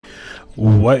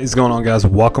What is going on, guys?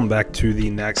 Welcome back to the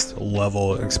Next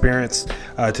Level Experience.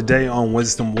 Today on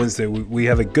Wisdom Wednesday, we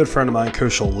have a good friend of mine,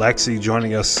 Coach Alexi,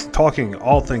 joining us, talking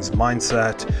all things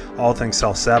mindset, all things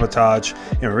self-sabotage,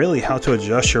 and really how to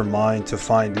adjust your mind to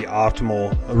find the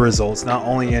optimal results, not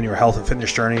only in your health and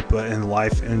fitness journey, but in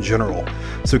life in general.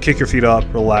 So kick your feet up,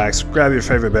 relax, grab your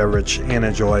favorite beverage, and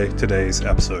enjoy today's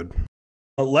episode.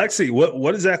 Alexi,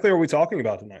 what exactly are we talking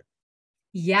about tonight?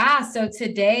 Yeah, so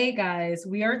today, guys,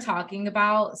 we are talking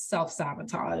about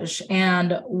self-sabotage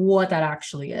and what that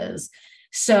actually is.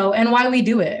 So, and why we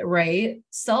do it, right?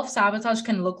 Self-sabotage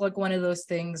can look like one of those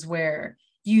things where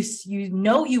you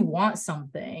know you want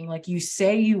something, like you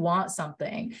say you want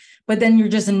something, but then you're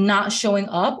just not showing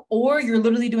up, or you're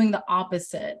literally doing the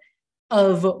opposite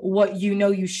of what you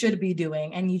know you should be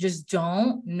doing, and you just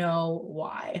don't know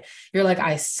why. You're like,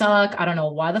 I suck. I don't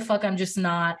know why the fuck I'm just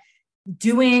not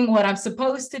doing what I'm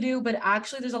supposed to do. But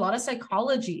actually, there's a lot of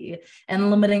psychology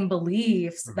and limiting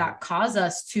beliefs that cause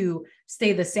us to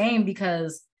stay the same,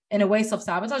 because in a way,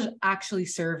 self-sabotage is actually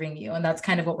serving you. And that's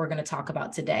kind of what we're going to talk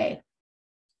about today.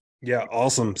 Yeah,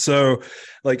 awesome. So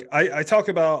like I talk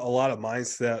about a lot of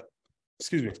mindset,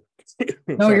 excuse me.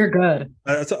 No, you're good.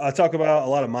 I talk about a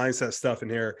lot of mindset stuff in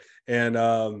here. And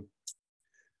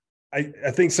I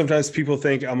think sometimes people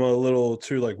think I'm a little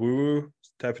too like woo-woo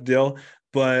type of deal.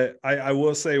 But I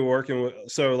will say working with,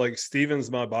 so like Steven's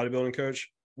my bodybuilding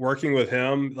coach, working with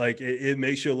him, like it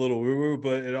makes you a little woo-woo,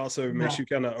 but it also makes you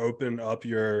kind of open up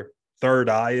your third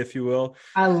eye, if you will.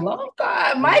 I love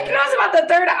that. Mike knows about the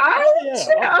third eye.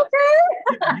 Yeah.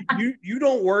 Okay. You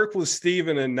don't work with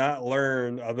Steven and not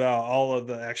learn about all of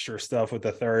the extra stuff with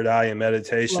the third eye and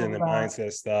meditation and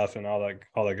mindset stuff and all that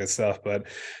good stuff. But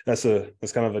that's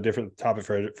kind of a different topic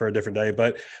for a different day.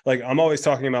 But like I'm always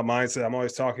talking about mindset. I'm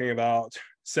always talking about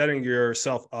setting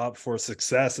yourself up for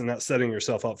success and not setting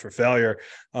yourself up for failure.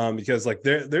 Because like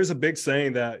there's a big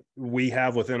saying that we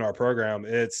have within our program.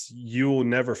 It's you will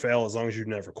never fail as long as you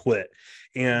never quit.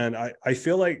 And I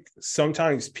feel like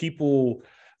sometimes people,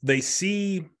 they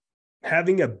see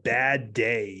having a bad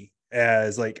day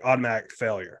as like automatic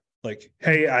failure. Like,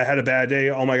 hey, I had a bad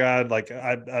day. Oh my God. Like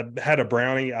I had a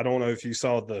brownie. I don't know if you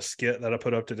saw the skit that I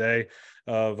put up today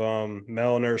of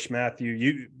Mel Nurse Matthew.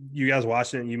 You guys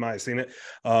watched it and you might have seen it.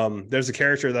 There's a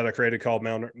character that I created called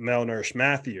Mel Nurse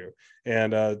Matthew.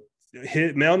 And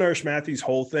Mel Nurse Matthew's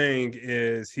whole thing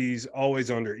is he's always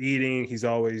under eating. He's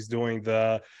always doing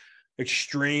the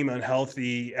extreme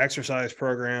unhealthy exercise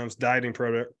programs, dieting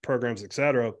programs,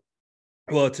 etc.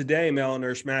 Well, today Mel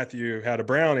Nurse Matthew had a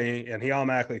brownie and he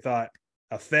automatically thought,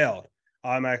 I failed.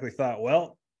 Automatically thought,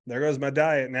 well, there goes my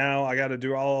diet. Now I got to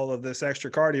do all of this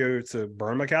extra cardio to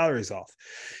burn my calories off.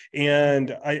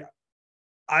 And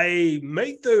I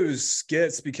make those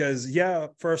skits because, yeah,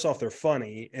 first off, they're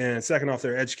funny, and second off,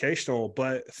 they're educational.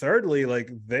 But thirdly, like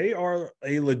they are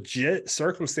a legit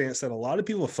circumstance that a lot of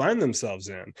people find themselves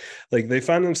in. Like they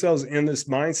find themselves in this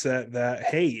mindset that,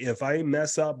 hey, if I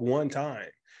mess up one time,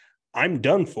 I'm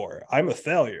done for. I'm a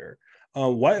failure.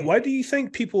 Why do you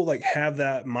think people like have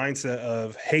that mindset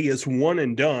of, hey, it's one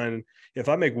and done? If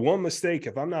I make one mistake,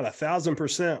 if I'm not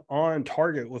 1,000% on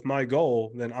target with my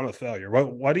goal, then I'm a failure.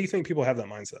 Why do you think people have that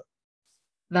mindset?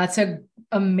 That's an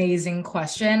amazing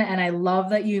question. And I love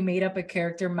that you made up a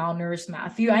character, Malnourished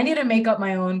Matthew. I need to make up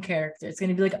my own character. It's going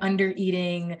to be like under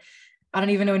eating. I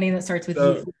don't even know a name that starts with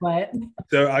you, but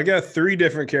so I got 3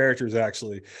 different characters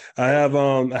actually. I have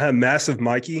Massive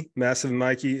Mikey. Massive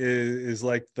Mikey is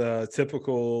like the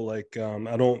typical, like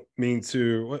I don't mean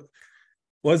to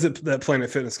what is it that Planet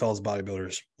Fitness calls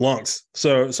bodybuilders? Lunks.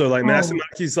 So like Massive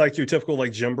Mikey's like your typical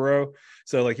like gym bro.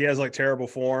 So like he has like terrible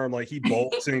form, like he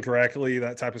bolts incorrectly,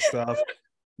 that type of stuff.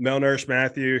 Malnourished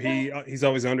Matthew, he's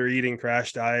always under eating,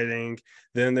 crash dieting.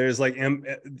 Then there's like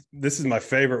this is my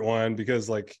favorite one because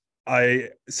like I've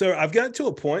gotten to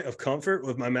a point of comfort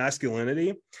with my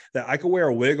masculinity that I could wear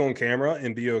a wig on camera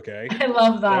and be okay. I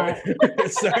love that.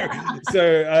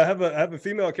 So I have a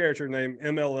female character named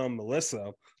MLM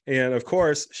Melissa, and of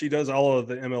course she does all of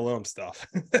the MLM stuff.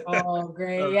 Oh,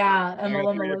 great. Yeah,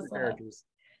 MLM Melissa.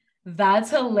 That's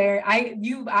hilarious.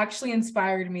 You've actually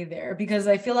inspired me there, because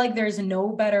I feel like there's no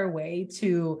better way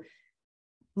to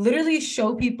literally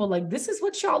show people like, this is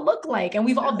what y'all look like. And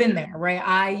we've all been there, right?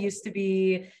 I used to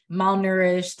be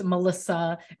malnourished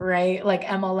Melissa, right? Like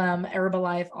MLM,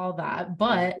 Herbalife, all that.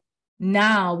 But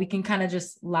now we can kind of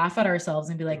just laugh at ourselves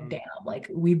and be like, damn, like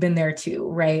we've been there too,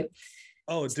 right?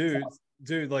 Oh, dude,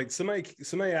 like somebody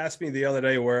asked me the other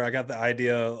day where I got the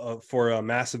idea for a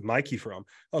Massive Mikey from.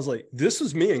 I was like, this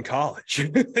was me in college.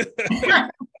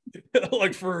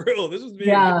 Like for real, this was me.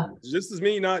 Yeah. This is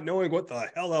me not knowing what the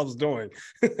hell I was doing.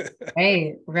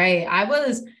 Right. I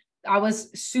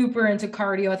was super into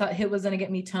cardio. I thought HIIT was gonna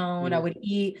get me toned. I would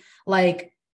eat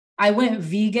like I went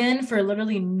vegan for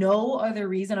literally no other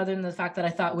reason other than the fact that I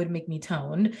thought it would make me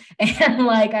toned. And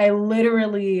like I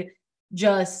literally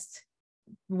just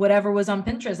whatever was on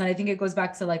Pinterest. And I think it goes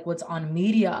back to like what's on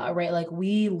media, right? Like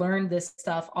we learned this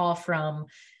stuff all from,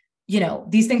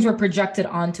 these things were projected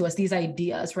onto us, these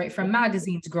ideas, right? From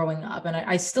magazines growing up. And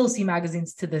I still see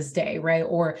magazines to this day, right?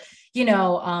 Or,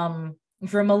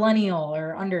 if you're a millennial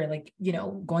or under, like,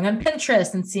 going on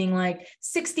Pinterest and seeing like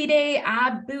 60-day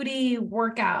ab booty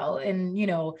workout. And,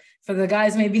 for the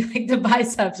guys, maybe like the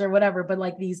biceps or whatever, but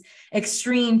like these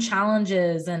extreme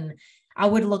challenges. And I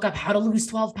would look up how to lose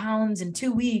 12 pounds in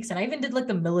 2 weeks. And I even did like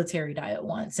the military diet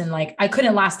once. And like, I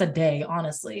couldn't last a day,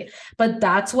 honestly, but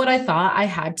that's what I thought I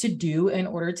had to do in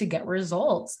order to get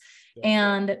results. Yeah.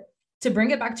 And to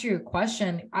bring it back to your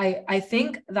question, I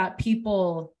think that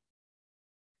people,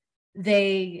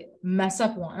 they mess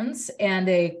up once and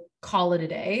they call it a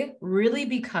day, really,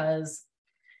 because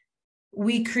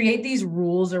we create these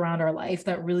rules around our life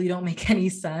that really don't make any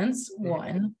sense.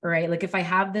 One, right? Like if I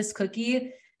have this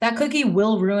cookie, that cookie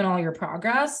will ruin all your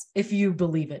progress if you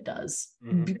believe it does.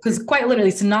 Because quite literally,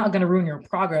 it's not going to ruin your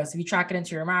progress. If you track it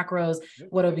into your macros,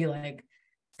 what it'll be like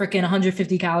freaking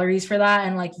 150 calories for that.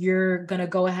 And like, you're going to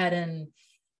go ahead and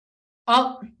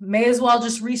may as well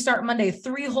just restart Monday,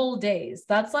 3 whole days.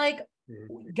 That's like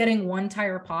getting one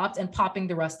tire popped and popping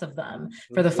the rest of them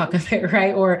for the fuck of it,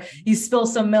 right? Or you spill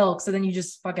some milk, so then you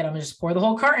just fuck it, I'm gonna just pour the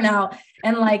whole carton out.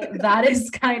 And like that is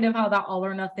kind of how that all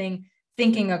or nothing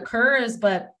thinking occurs.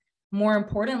 But more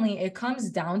importantly, it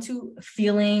comes down to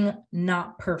feeling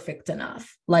not perfect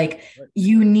enough. Like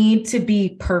you need to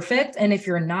be perfect. And if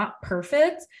you're not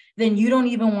perfect, then you don't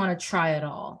even want to try at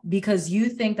all, because you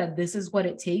think that this is what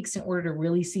it takes in order to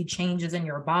really see changes in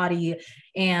your body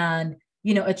and,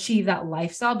 achieve that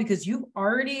lifestyle, because you've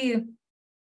already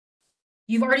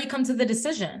come to the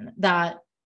decision that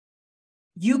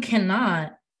you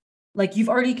cannot, like you've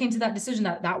already came to that decision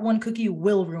that one cookie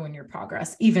will ruin your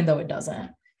progress, even though it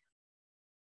doesn't.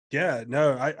 Yeah,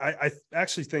 no, I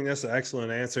actually think that's an excellent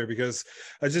answer, because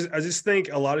I just think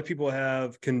a lot of people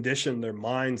have conditioned their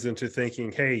minds into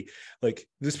thinking, hey, like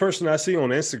this person I see on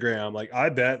Instagram, like I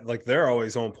bet like they're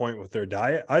always on point with their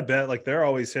diet. I bet like they're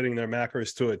always hitting their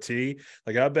macros to a T.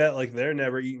 Like I bet like they're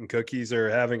never eating cookies or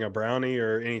having a brownie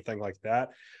or anything like that.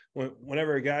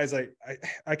 Whenever guys,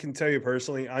 I can tell you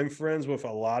personally, I'm friends with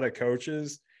a lot of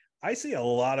coaches. I see a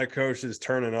lot of coaches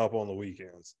turning up on the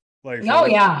weekends. Like,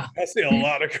 yeah, I see a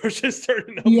lot of coaches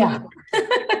turning up. Yeah,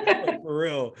 for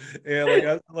real.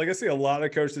 And I see a lot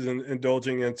of coaches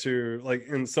indulging into like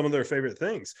in some of their favorite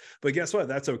things. But guess what?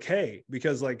 That's okay,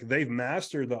 because like they've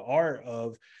mastered the art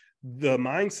of the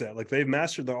mindset. Like they've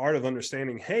mastered the art of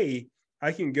understanding, hey,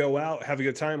 I can go out, have a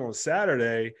good time on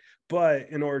Saturday, but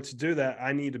in order to do that,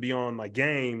 I need to be on my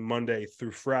game Monday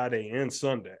through Friday and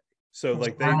Sunday. So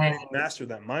like they mastered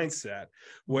that mindset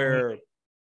where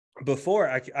before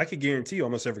I could guarantee you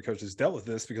almost every coach has dealt with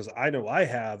this, because I know I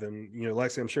have, and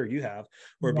Lexi, I'm sure you have,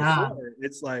 where before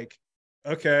it's like,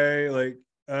 okay, like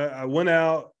I went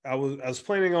out, I was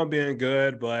planning on being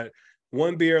good, but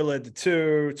 1 beer led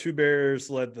to 2 beers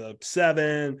led to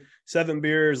 7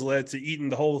 beers led to eating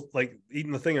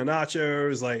the thing of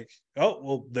nachos. Like, oh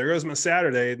well, there goes my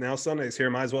Saturday. Now Sunday's here,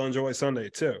 might as well enjoy Sunday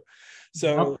too.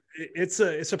 So it's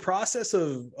a process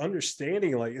of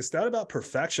understanding, like it's not about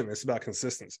perfection, it's about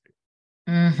consistency.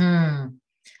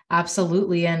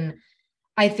 Absolutely. And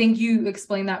I think you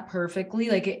explained that perfectly.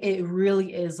 Like it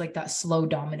really is like that slow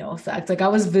domino effect. Like I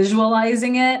was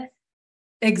visualizing it.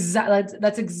 Exactly.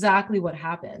 That's exactly what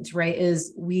happens, right?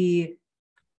 Is we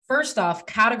first off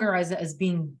categorize it as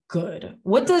being good.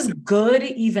 What does good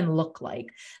even look like?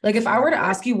 Like if I were to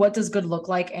ask you, what does good look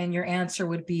like? And your answer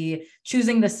would be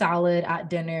choosing the salad at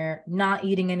dinner, not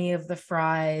eating any of the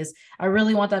fries. I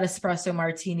really want that espresso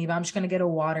martini, but I'm just going to get a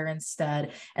water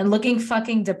instead. And looking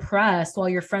fucking depressed while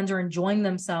your friends are enjoying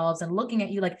themselves and looking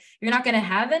at you like you're not going to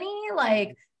have any,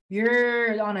 like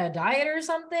you're on a diet or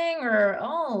something, or,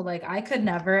 oh, like I could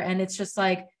never. And it's just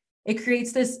like, it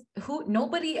creates this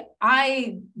nobody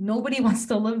wants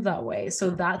to live that way. So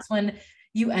that's when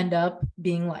you end up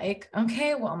being like,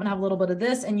 okay, well, I'm gonna have a little bit of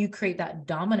this, and you create that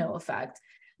domino effect.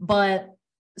 But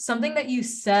something that you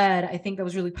said, I think that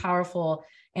was really powerful,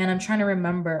 and I'm trying to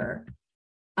remember.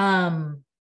 Damn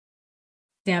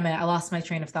it, I lost my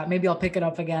train of thought. Maybe I'll pick it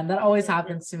up again. That always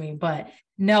happens to me, but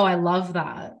no, I love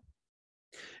that.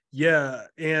 Yeah,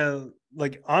 and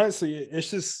like honestly,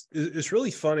 it's really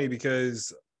funny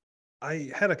because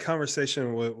I had a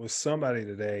conversation with somebody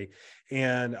today,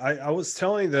 and I was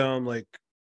telling them, like,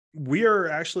 we are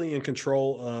actually in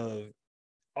control of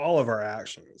all of our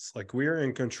actions. Like, we're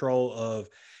in control of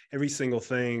every single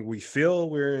thing we feel.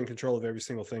 We're in control of every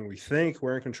single thing we think.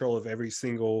 We're in control of every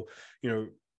single,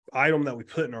 item that we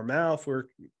put in our mouth. We're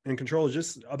in control of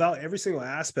just about every single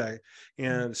aspect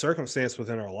and circumstance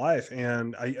within our life.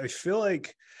 And I feel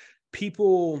like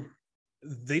people,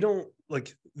 they don't,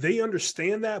 like, they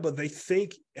understand that, but they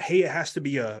think, hey, it has to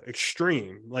be a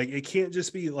extreme. Like, it can't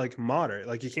just be like moderate.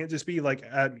 Like, it can't just be like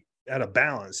at a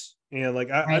balance. And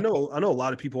like, I Right. know a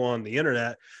lot of people on the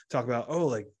internet talk about, oh,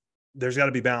 like, there's got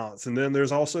to be balance. And then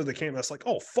there's also the camp that's like,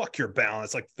 oh, fuck your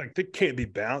balance. Like there can't be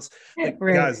balance. Like,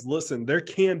 Right. guys, listen, there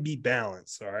can be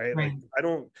balance. All right. Like, Right. I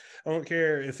don't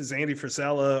care if it's Andy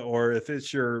Frisella or if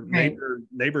it's your Right.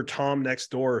 neighbor Tom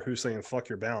next door who's saying fuck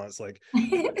your balance. Like,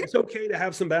 it's okay to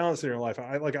have some balance in your life.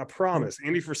 I promise.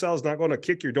 Andy Frisella is not going to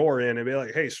kick your door in and be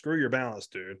like, hey, screw your balance,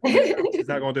 dude. He's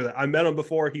not going to do that. I met him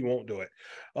before. He won't do it.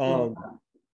 Love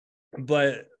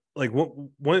But like,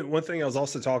 one thing I was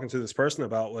also talking to this person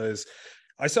about was,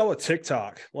 I saw a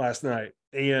TikTok last night,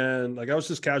 and like, I was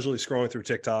just casually scrolling through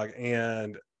TikTok,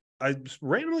 and I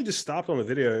randomly just stopped on a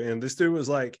video, and this dude was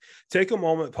like, take a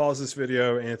moment, pause this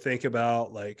video, and think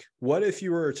about, like, what if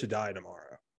you were to die tomorrow?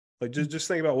 Like, just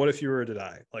think about, what if you were to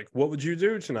die? Like, what would you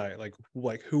do tonight?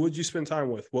 Like who would you spend time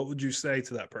with? What would you say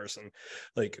to that person?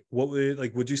 Like,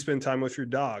 would you spend time with your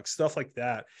dog? Stuff like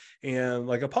that. And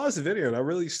like, I paused the video and I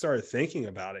really started thinking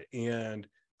about it. And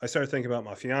I started thinking about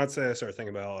my fiance. I started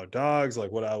thinking about our dogs,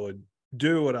 like what I would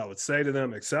do, what I would say to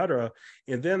them, etc.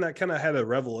 And then that kind of had a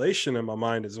revelation in my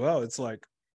mind as well. It's like,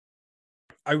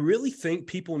 I really think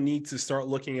people need to start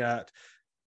looking at,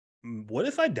 what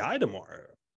if I die tomorrow?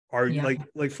 Are you Yeah.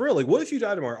 like for real? Like, what if you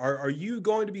die tomorrow? Are you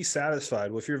going to be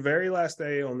satisfied with your very last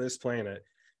day on this planet,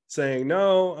 saying,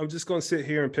 no, I'm just going to sit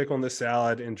here and pick on this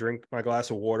salad and drink my glass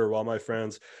of water while my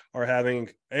friends are having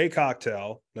a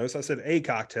cocktail? Notice I said a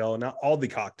cocktail, not all the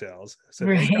cocktails. I said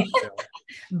a Right. cocktail.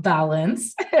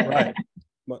 Balance. Right.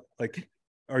 But like,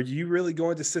 are you really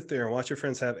going to sit there and watch your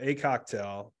friends have a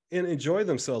cocktail and enjoy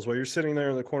themselves while you're sitting there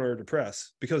in the corner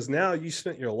depressed? Because now you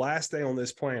spent your last day on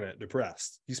this planet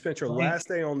depressed. You spent your Right. last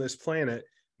day on this planet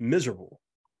miserable,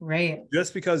 Right.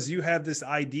 just because you have this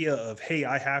idea of, hey,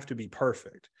 I have to be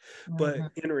perfect. But Mhm.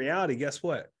 in reality, guess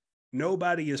what?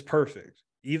 Nobody is perfect.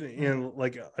 Even in,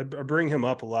 like, I bring him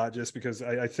up a lot just because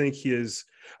I think he is,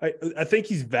 I think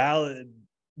he's valid,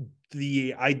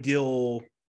 the ideal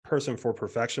person for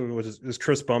perfection, which is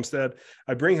Chris Bumstead.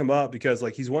 I bring him up because,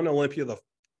 like, he's won Olympia the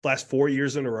last 4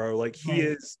 years in a row. Like, he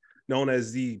Right. is known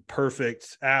as the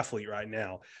perfect athlete right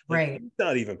now. Like, Right. he's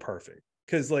not even perfect,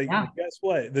 because, like, Yeah. guess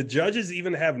what? The judges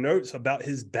even have notes about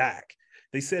his back.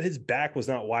 They said his back was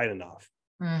not wide enough.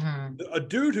 Mhm. A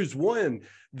dude who's won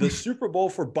the Super Bowl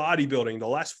for bodybuilding the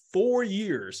last 4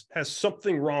 years has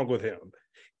something wrong with him.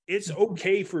 It's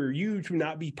okay for you to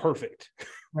not be perfect.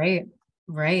 Right.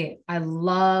 Right. I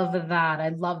love that. I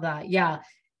love that. Yeah.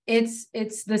 It's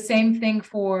the same thing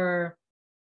for,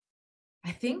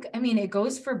 I mean, it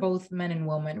goes for both men and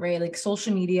women, right? Like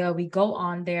social media, we go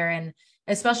on there, and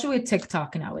especially with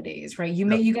TikTok nowadays, right?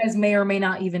 You guys may or may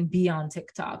not even be on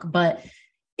TikTok, but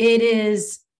it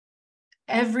is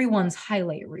everyone's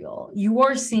highlight reel. You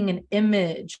are seeing an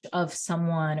image of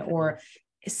someone or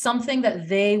something that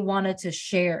they wanted to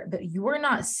share, but you're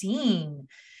not seeing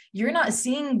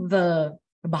the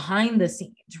behind the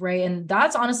scenes, right? And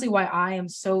that's honestly why I am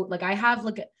so, like, I have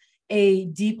like a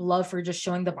deep love for just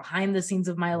showing the behind the scenes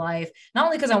of my life, not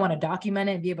only because I want to document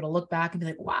it and be able to look back and be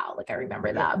like, wow, like I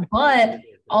remember that, but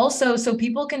also so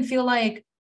people can feel like,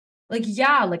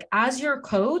 yeah, like as your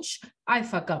coach, I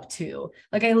fuck up too.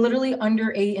 Like I literally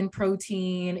underate in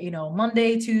protein,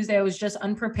 Monday, Tuesday, I was just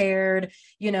unprepared.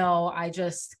 I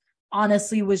just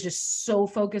honestly was just so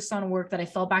focused on work that I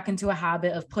fell back into a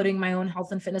habit of putting my own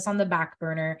health and fitness on the back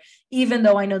burner, even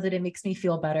though I know that it makes me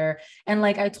feel better. And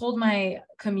like I told my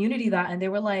community that, and they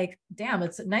were like, damn,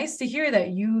 it's nice to hear that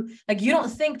you don't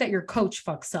think that your coach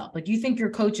fucks up. Like you think your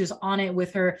coach is on it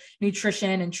with her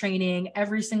nutrition and training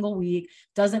every single week,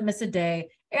 doesn't miss a day.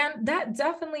 And that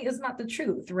definitely is not the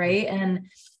truth, right? And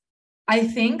I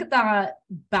think that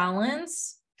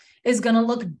balance is going to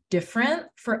look different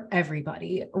for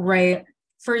everybody, right?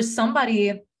 For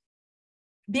somebody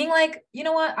being like, you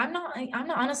know what, I'm not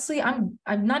honestly, I'm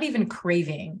not even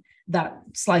craving that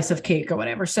slice of cake or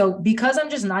whatever. So because I'm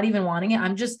just not even wanting it,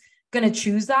 I'm just going to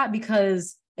choose that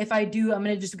because if I do, I'm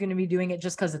just going to be doing it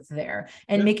just because it's there,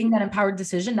 and making that empowered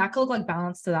decision. That could look like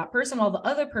balance to that person, while the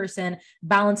other person,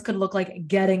 balance could look like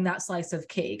getting that slice of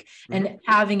cake and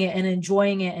having it and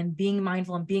enjoying it and being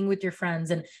mindful and being with your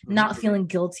friends and not feeling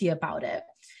guilty about it.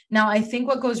 Now, I think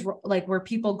what goes like where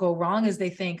people go wrong is they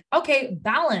think, okay,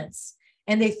 balance,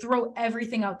 and they throw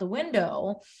everything out the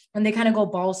window and they kind of go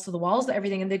balls to the walls to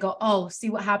everything. And they go, oh, see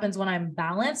what happens when I'm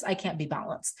balanced? I can't be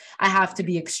balanced. I have to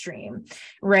be extreme.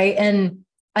 Right. And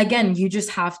again, you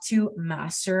just have to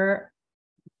master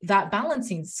that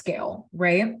balancing scale.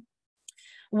 Right.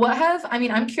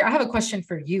 I'm curious, I have a question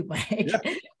for you, Mike.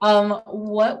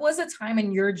 What was a time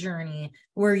in your journey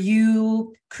where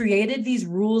you created these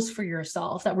rules for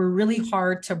yourself that were really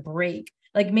hard to break?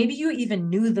 Like maybe you even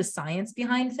knew the science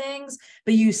behind things,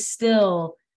 but you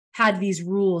still had these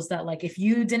rules that like, if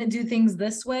you didn't do things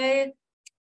this way,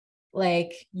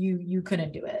 like you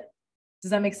couldn't do it.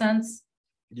 Does that make sense?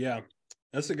 Yeah,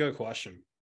 that's a good question.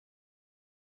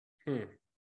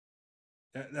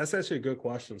 That's actually a good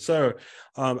question. So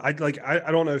I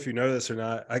don't know if you know this or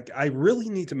not. I really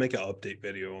need to make an update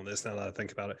video on this now that I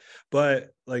think about it.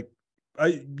 But like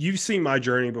you've seen my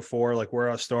journey before, like where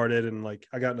I started and like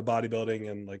I got into bodybuilding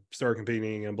and like started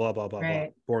competing and blah, blah, blah, blah,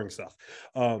 boring stuff.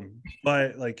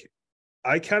 But like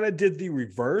I kind of did the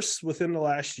reverse within the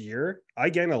last year. I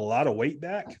gained a lot of weight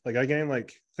back. Like I gained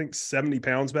like, I think 70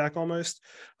 pounds back almost,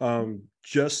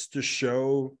 just to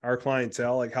show our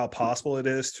clientele, like how possible it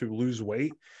is to lose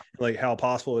weight, like how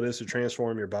possible it is to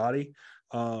transform your body.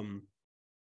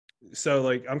 So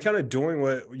like, I'm kind of doing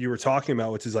what you were talking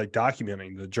about, which is like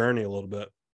documenting the journey a little bit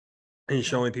and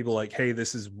showing people like, hey,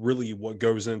 this is really what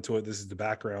goes into it. This is the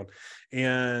background.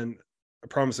 And I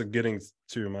promise I'm getting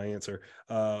to my answer.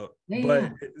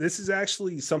 But this is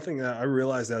actually something that I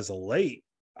realized as a late.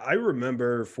 I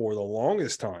remember for the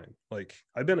longest time, like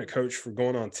I've been a coach for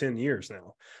going on 10 years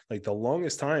now. Like the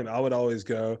longest time I would always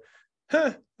go,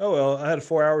 oh, well, I had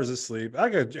 4 hours of sleep. I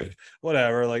could,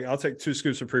 whatever. Like I'll take 2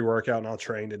 scoops of pre-workout and I'll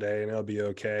train today and it'll be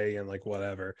okay. And like,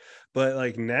 whatever. But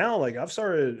like now, like I've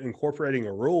started incorporating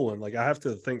a rule, and like, I have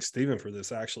to thank Steven for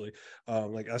this actually.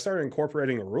 Like I started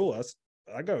incorporating a rule.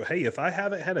 I go, hey, if I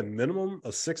haven't had a minimum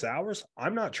of 6 hours,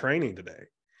 I'm not training today.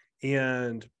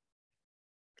 And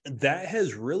that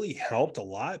has really helped a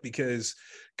lot, because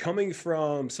coming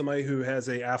from somebody who has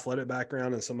a athletic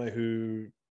background and somebody who,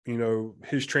 you know,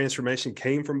 his transformation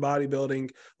came from bodybuilding.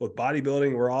 With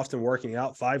bodybuilding, we're often working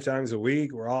out 5 times a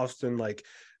week. We're often like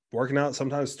working out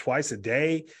sometimes twice a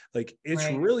day. Like it's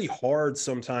really hard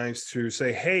sometimes to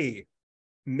say, hey,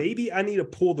 maybe I need to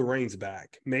pull the reins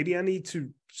back. Maybe I need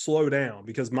to slow down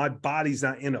because my body's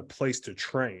not in a place to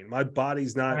train. My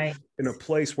body's not in a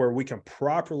place where we can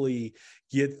properly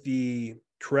get the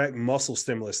correct muscle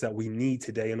stimulus that we need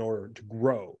today in order to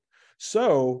grow.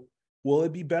 So will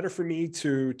it be better for me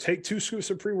to take 2 scoops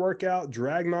of pre-workout,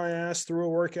 drag my ass through a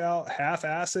workout,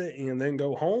 half-ass it, and then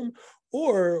go home?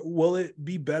 Or will it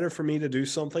be better for me to do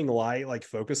something light, like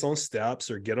focus on steps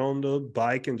or get on the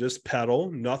bike and just pedal?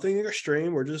 Nothing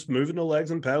extreme. We're just moving the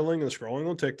legs and pedaling and scrolling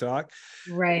on TikTok.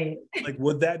 Right. Like,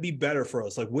 would that be better for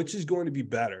us? Like, which is going to be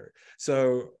better?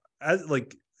 So,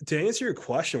 to answer your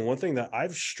question, one thing that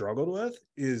I've struggled with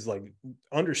is like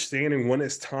understanding when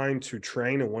it's time to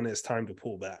train and when it's time to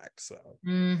pull back. So,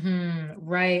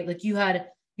 right. Like you had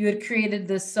created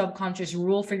this subconscious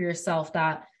rule for yourself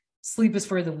that sleep is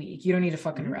for the weak. You don't need to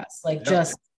fucking rest. Like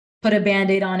just put a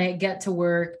Band-Aid on it, get to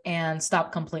work and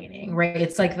stop complaining. Right.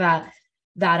 It's like that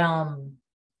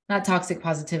not toxic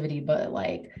positivity, but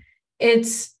like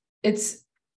it's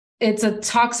a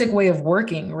toxic way of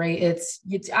working, right?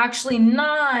 It's actually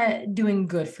not doing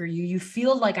good for you. You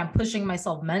feel like I'm pushing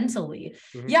myself mentally.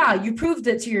 Yeah, you proved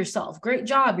it to yourself. Great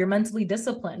job. You're mentally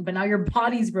disciplined, but now your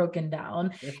body's broken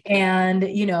down and,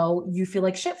 you know, you feel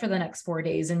like shit for the next 4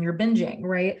 days and you're binging,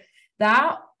 right?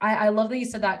 I love that you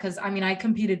said that, because I mean, I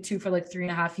competed too for like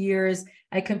 3.5 years.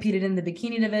 I competed in the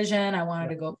bikini division. I wanted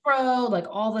to go pro, like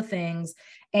all the things.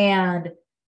 And,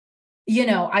 you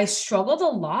know, I struggled a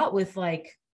lot with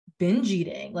like binge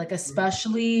eating, like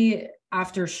especially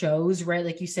after shows, right?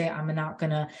 Like you say, I'm not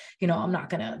gonna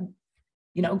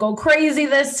go crazy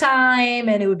this time.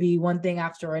 And it would be one thing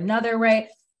after another, right?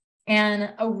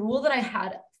 And a rule that I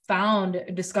had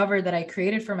discovered that I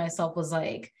created for myself was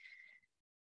like,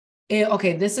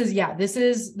 this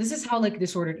is how like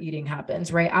disordered eating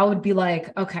happens, right? I would be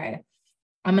like, okay,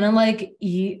 I'm gonna like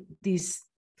eat these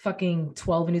fucking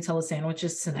 12 Nutella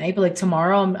sandwiches tonight, but like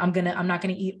tomorrow I'm not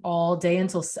gonna eat all day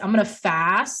until I'm gonna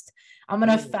fast. I'm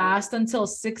gonna fast until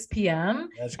 6 p.m.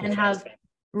 and have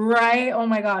right. Oh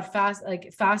my God.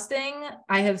 Fasting.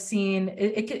 I have seen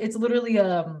it's literally,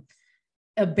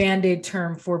 a band-aid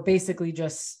term for basically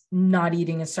just not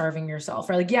eating and starving yourself,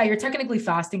 right? Like, yeah, you're technically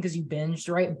fasting because you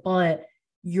binged, right? But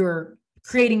you're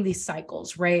creating these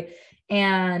cycles, right?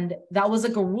 And that was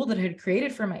like a rule that I had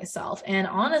created for myself. And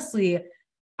honestly,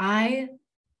 I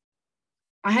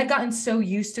had gotten so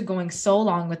used to going so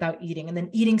long without eating and then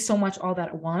eating so much all that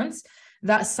at once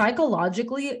that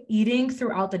psychologically eating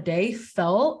throughout the day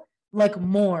felt like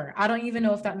more. I don't even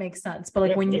know if that makes sense, but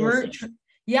like when you're,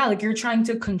 like you're trying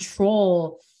to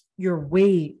control your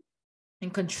weight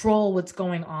and control what's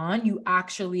going on, you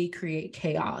actually create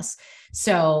chaos.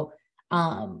 So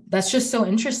that's just so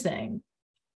interesting.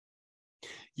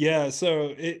 Yeah,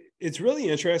 so it's really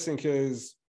interesting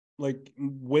because like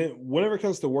whenever it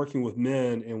comes to working with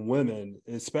men and women,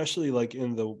 especially like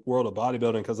in the world of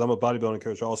bodybuilding, because I'm a bodybuilding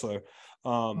coach also,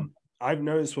 I've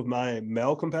noticed with my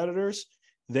male competitors,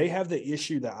 they have the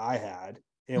issue that I had,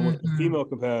 and with the female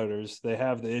competitors, they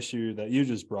have the issue that you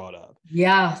just brought up.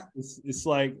 Yeah. It's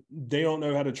like they don't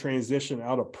know how to transition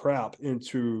out of prep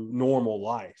into normal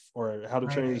life, or how to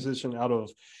transition out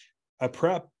of a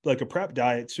prep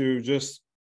diet to just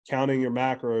counting your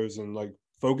macros and like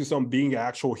focus on being an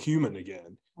actual human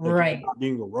again, like not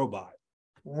being a robot.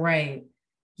 Right.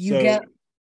 You so, get.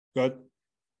 Go ahead.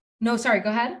 No, sorry. Go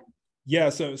ahead. Yeah.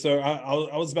 So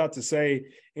I was about to say,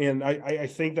 and I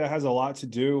think that has a lot to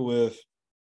do with,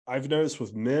 I've noticed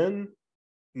with men,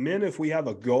 if we have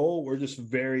a goal, we're just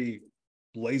very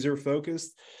laser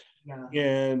focused. Yeah.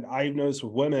 And I've noticed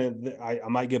with women, I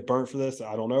might get burnt for this,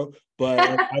 I don't know, but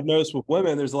like, I've noticed with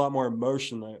women, there's a lot more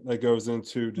emotion that goes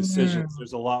into decisions.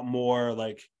 There's a lot more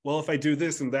like, well, if I do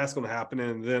this and that's going to happen,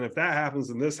 and then if that happens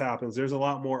and this happens, there's a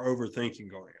lot more overthinking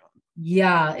going on.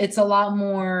 Yeah, it's a lot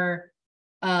more.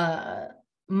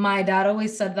 My dad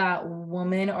always said that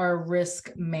women are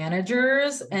risk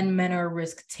managers and men are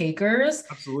risk takers.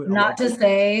 Absolutely. Not to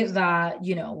say that,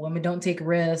 women don't take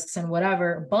risks and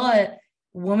whatever, but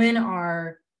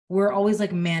we're always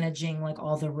like managing like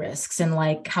all the risks and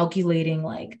like calculating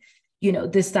like,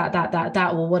 this, that.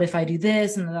 Well, what if I do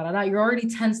this and that? You're already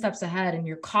 10 steps ahead and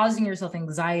you're causing yourself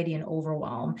anxiety and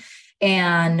overwhelm.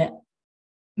 And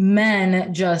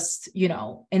men just,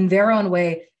 in their own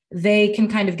way, they can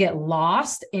kind of get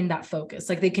lost in that focus.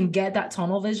 Like they can get that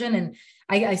tunnel vision. And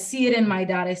I see it in my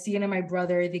dad. I see it in my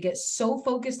brother. They get so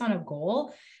focused on a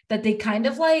goal that they kind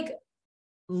of like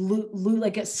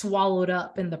like get swallowed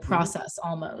up in the process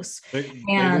almost. They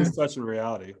lose touch in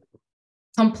reality.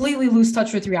 Completely lose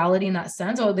touch with reality in that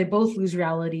sense. Or they both lose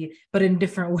reality, but in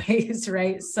different ways,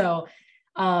 right? So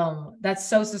that's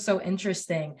so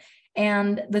interesting.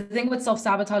 And the thing with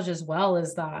self-sabotage as well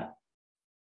is that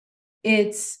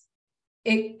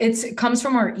it comes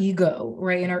from our ego,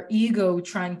 right? And our ego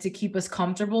trying to keep us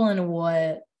comfortable in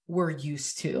what we're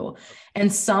used to.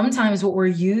 And sometimes what we're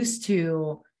used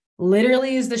to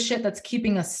literally is the shit that's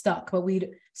keeping us stuck, but we'd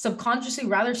subconsciously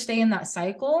rather stay in that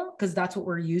cycle because that's what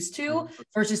we're used to,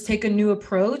 versus take a new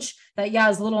approach that,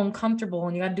 is a little uncomfortable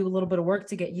and you got to do a little bit of work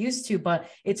to get used to, but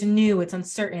it's new, it's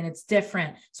uncertain, it's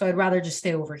different. So I'd rather just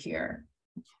stay over here.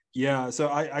 Yeah, so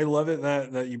I love it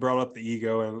that you brought up the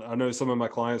ego, and I know some of my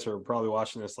clients are probably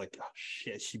watching this like, oh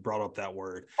shit, she brought up that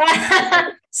word.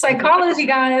 Psychology,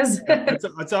 guys.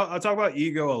 I talk about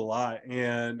ego a lot,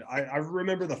 and I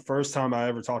remember the first time I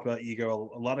ever talked about ego,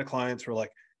 a lot of clients were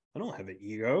like, I don't have an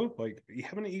ego. Like,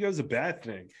 having an ego is a bad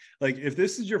thing. Like, if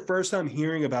this is your first time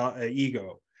hearing about an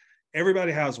ego,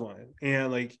 everybody has one.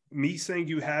 And like me saying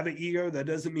you have an ego, that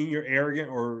doesn't mean you're arrogant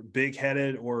or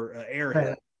big-headed or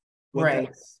airhead.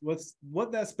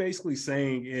 What that's basically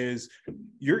saying is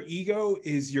your ego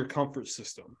is your comfort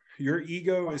system. Your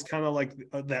ego is kind of like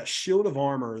that shield of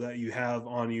armor that you have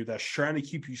on you that's trying to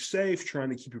keep you safe, trying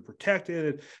to keep you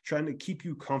protected, trying to keep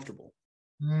you comfortable.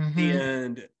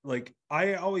 And like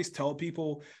I always tell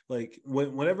people, like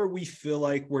whenever we feel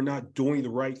like we're not doing the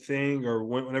right thing, or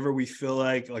whenever we feel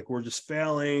like we're just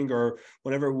failing, or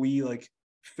whenever we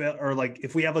or like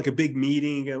if we have like a big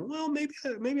meeting and, well,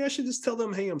 maybe I should just tell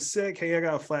them, hey, I'm sick, hey, I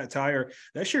got a flat tire.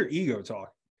 That's your ego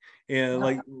talk. And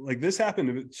like this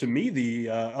happened to me the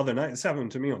other night. This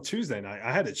happened to me on Tuesday night.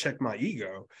 I had to check my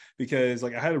ego because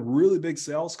like I had a really big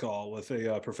sales call with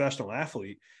a professional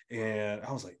athlete, and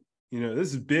I was like,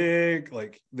 this is big.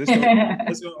 Like this is going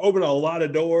to open a lot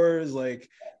of doors. Like,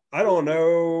 I don't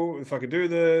know if I could do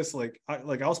this. I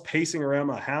was pacing around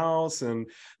my house, and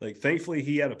like, thankfully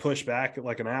he had to push back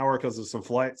like an hour because of some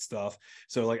flight stuff.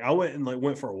 So like I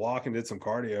went for a walk and did some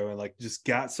cardio and like just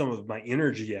got some of my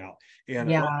energy out.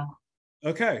 And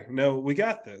okay, no, we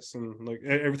got this. And like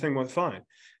everything went fine.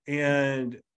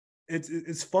 And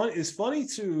it's fun. It's funny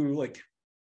to like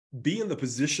be in the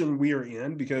position we are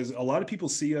in, because a lot of people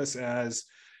see us as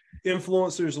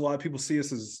influencers, a lot of people see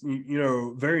us as,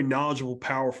 very knowledgeable,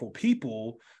 powerful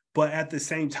people. But at the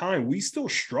same time, we still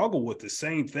struggle with the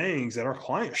same things that our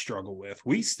clients struggle with.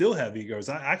 We still have egos.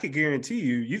 I could guarantee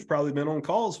you've probably been on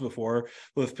calls before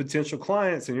with potential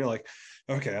clients and you're like,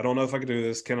 okay, I don't know if I can do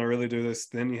this. Can I really do this?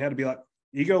 Then you had to be like,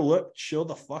 ego, look, chill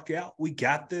the fuck out. We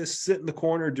got this. Sit in the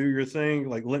corner, do your thing.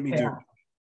 Like, let me do it.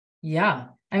 Yeah.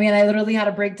 I mean, I literally had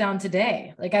a breakdown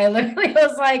today. Like I literally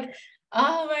was like,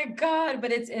 oh my God,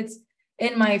 but it's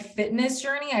in my fitness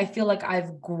journey, I feel like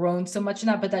I've grown so much in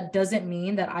that, but that doesn't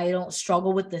mean that I don't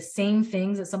struggle with the same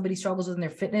things that somebody struggles with in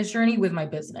their fitness journey with my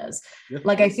business. Yeah.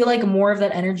 Like, I feel like more of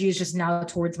that energy is just now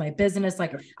towards my business.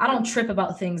 Like, I don't trip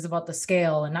about things about the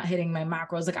scale and not hitting my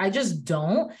macros. Like, I just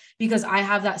don't, because I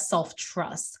have that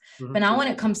self-trust. But now when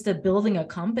it comes to building a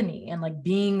company and like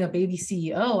being a baby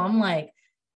CEO, I'm like,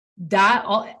 that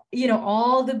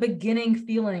all the beginning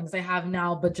feelings I have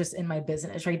now, but just in my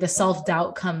business, right? The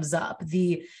self-doubt comes up,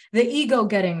 the ego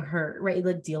getting hurt, right?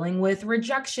 Like dealing with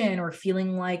rejection or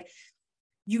feeling like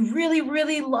you really,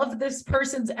 really love this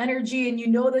person's energy and you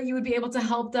know that you would be able to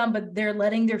help them, but they're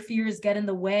letting their fears get in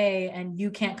the way and you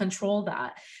can't control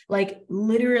that. Like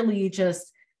literally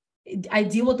just, I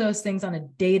deal with those things on a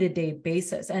day-to-day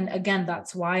basis. And again,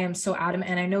 that's why I'm so adamant.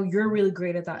 And I know you're really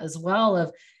great at that as well,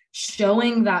 of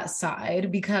showing that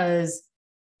side, because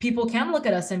people can look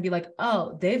at us and be like,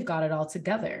 oh, they've got it all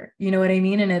together. You know what I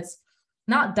mean? And it's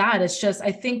not that. It's just,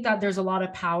 I think that there's a lot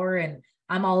of power, and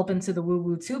I'm all up into the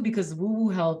woo-woo too, because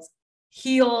woo-woo helped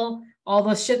heal all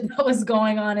the shit that was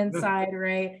going on inside,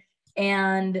 right?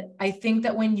 And I think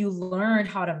that when you learn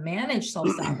how to manage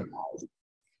self-sabotage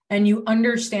and you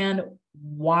understand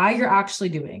why you're actually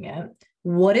doing it,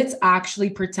 what it's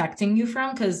actually protecting you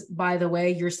from, because by the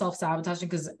way, you're self-sabotaging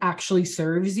because it actually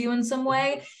serves you in some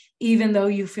way, even though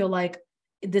you feel like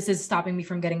this is stopping me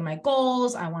from getting my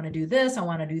goals. I want to do this, I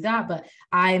want to do that, but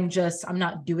I'm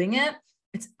not doing it.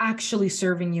 It's actually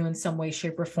serving you in some way,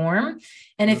 shape, or form.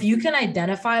 And if you can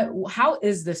identify, how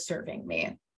is this serving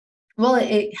me? Well,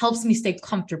 it helps me stay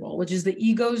comfortable, which is the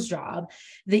ego's job.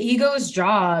 The ego's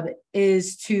job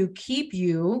is to keep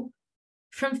you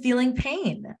from feeling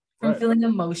pain, from feeling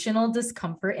emotional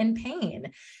discomfort and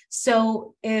pain.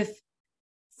 So if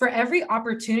for every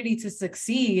opportunity to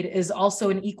succeed is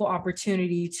also an equal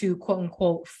opportunity to quote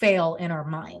unquote fail in our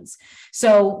minds.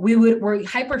 So we're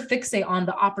hyper fixate on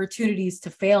the opportunities to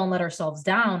fail and let ourselves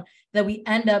down, that we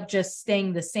end up just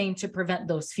staying the same to prevent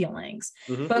those feelings.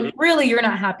 But really you're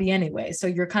not happy anyway. So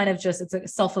you're kind of just, it's a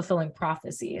self-fulfilling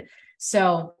prophecy.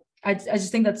 So I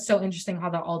just think that's so interesting how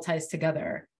that all ties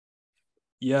together.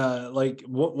 Yeah, like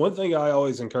one thing I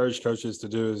always encourage coaches to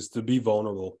do is to be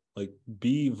vulnerable. Like,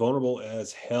 be vulnerable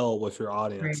as hell with your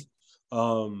audience.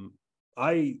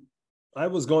 Right. I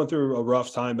was going through a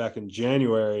rough time back in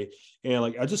January, and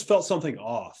like I just felt something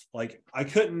off. Like I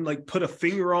couldn't like put a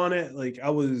finger on it. Like I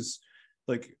was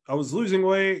losing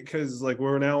weight because like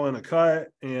we're now in a cut,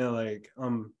 and like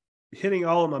I'm hitting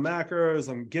all of my macros.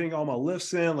 I'm getting all my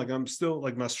lifts in. Like I'm still,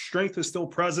 like my strength is still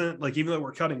present. Like even though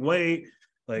we're cutting weight,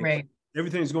 like right.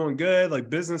 Everything's going good, like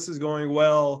business is going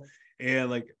well. And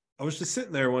like, I was just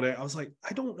sitting there one day, I was like,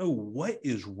 I don't know what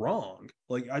is wrong.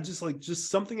 Like, I just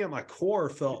something at my core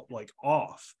felt like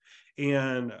off.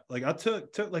 And like, I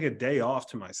took like a day off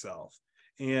to myself,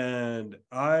 and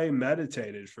I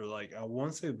meditated for like, I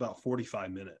want to say about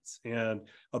 45 minutes. And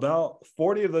about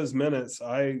 40 of those minutes,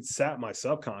 I sat my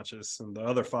subconscious, and the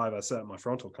other 5, I sat my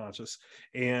frontal conscious.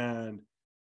 And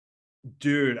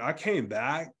dude, I came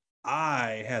back,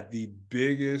 I had the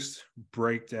biggest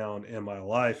breakdown in my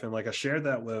life. And like, I shared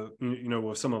that with,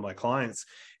 with some of my clients,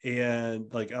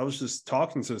 and like, I was just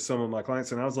talking to some of my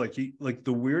clients, and I was like,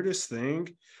 the weirdest thing,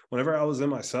 whenever I was in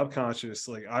my subconscious,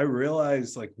 like I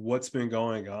realized like what's been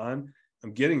going on.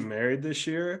 I'm getting married this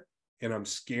year, and I'm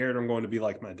scared I'm going to be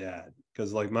like my dad.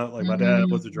 Cause like my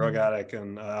dad was a drug addict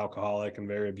and alcoholic and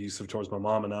very abusive towards my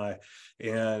mom and I.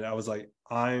 And I was like,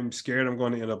 I'm scared I'm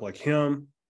going to end up like him.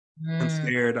 I'm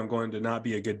scared I'm going to not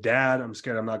be a good dad. I'm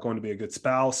scared I'm not going to be a good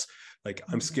spouse. Like,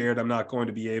 I'm scared I'm not going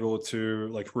to be able to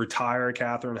like retire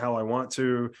Catherine how I want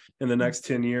to in the next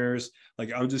 10 years.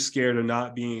 Like, I'm just scared of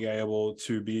not being able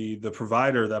to be the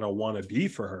provider that I want to be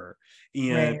for her.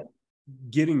 And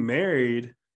getting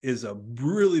married is a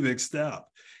really big step.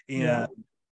 And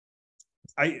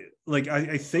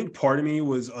I think part of me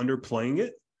was underplaying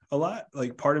it a lot.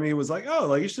 Like, part of me was like, oh,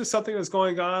 like it's just something that's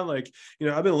going on. Like,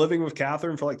 I've been living with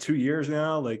Catherine for like 2 years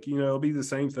now. Like, it'll be the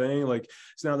same thing. Like,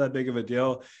 it's not that big of a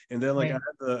deal. And then like I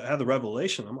had the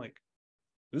revelation. I'm like,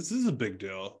 this is a big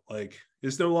deal. Like,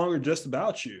 it's no longer just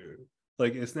about you.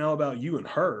 Like, it's now about you and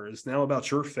her. It's now about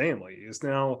your family. It's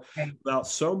now about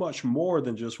so much more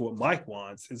than just what Mike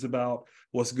wants. It's about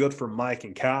what's good for Mike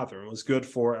and Catherine, what's good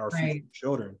for our future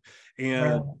children.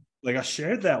 And like, I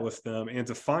shared that with them, and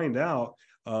to find out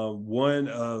one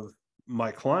of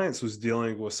my clients was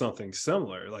dealing with something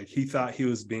similar. Like, he thought he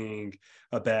was being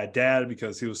a bad dad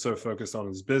because he was so focused on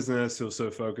his business. He was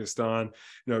so focused on,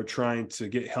 trying to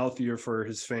get healthier for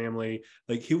his family.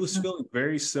 Like, he was feeling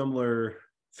very similar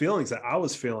feelings that I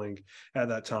was feeling at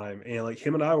that time. And like,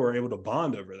 him and I were able to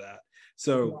bond over that.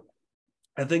 So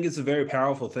I think it's a very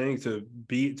powerful thing to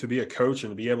be a coach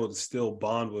and to be able to still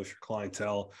bond with your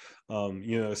clientele,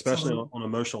 especially on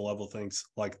emotional level, things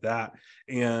like that.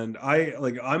 And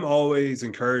I'm always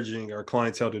encouraging our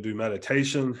clientele to do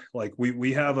meditation. Like,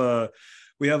 we have a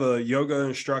yoga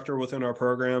instructor within our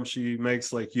program. She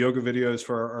makes like yoga videos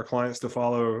for our clients to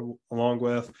follow along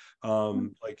with.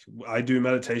 Like, I do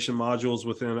meditation modules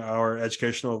within our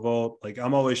educational vault. Like,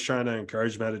 I'm always trying to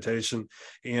encourage meditation.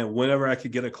 And whenever I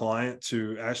could get a client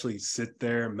to actually sit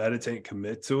there, meditate,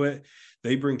 commit to it,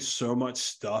 they bring so much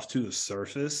stuff to the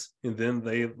surface. And then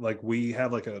we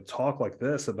have like a talk like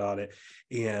this about it.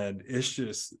 And it's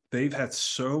just, they've had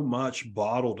so much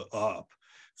bottled up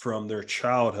from their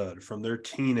childhood, from their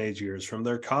teenage years, from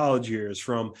their college years,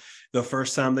 from the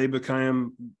first time they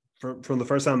became from the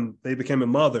first time they became a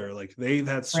mother. Like, they've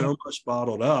had so much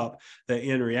bottled up that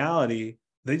in reality,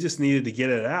 they just needed to get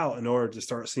it out in order to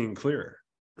start seeing clearer.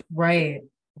 Right.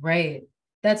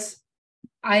 First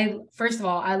of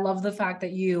all, I love the fact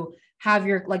that you have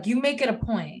you make it a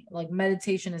point, like,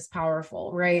 meditation is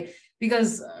powerful, right?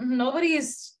 Because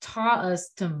nobody's taught us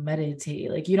to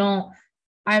meditate. Like,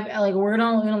 we're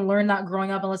not going to learn that growing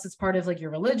up unless it's part of like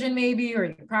your religion, maybe, or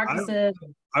your practices.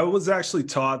 I was actually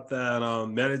taught that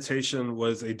meditation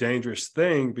was a dangerous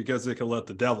thing because it could let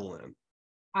the devil in.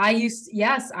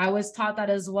 Yes, I was taught that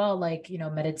as well. Like,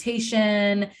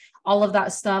 meditation, all of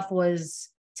that stuff was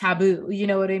taboo. You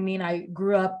know what I mean? I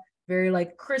grew up very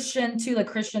like Christian too, like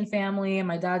Christian family, and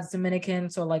my dad's Dominican,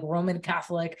 so like Roman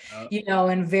Catholic,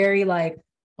 and very like,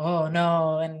 oh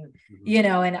no. And,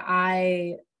 and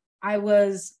I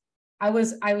was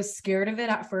scared of it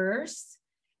at first.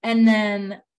 And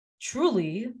then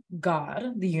truly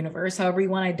God, the universe, however you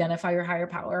want to identify your higher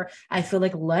power, I feel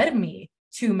like led me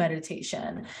to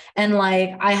meditation. And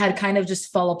like, I had kind of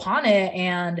just fell upon it,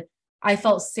 and I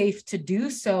felt safe to do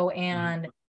so. And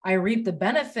I reaped the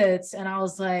benefits. And I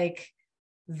was like,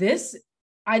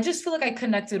 I just feel like I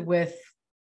connected with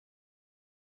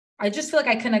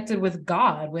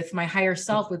God, with my higher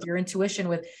self, with your intuition,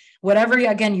 with whatever,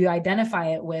 again, you identify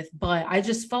it with. But I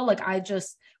just felt like I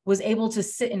just was able to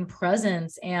sit in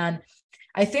presence. And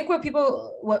I think what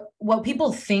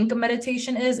people think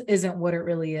meditation isn't what it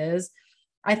really is.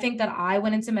 I think that I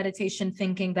went into meditation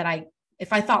thinking that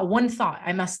if I thought one thought,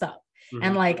 I messed up.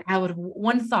 And like, I would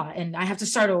one thought and I have to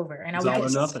start over, and I would all or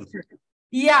nothing.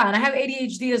 Yeah. And I have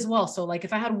ADHD as well. So like,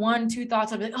 if I had 1-2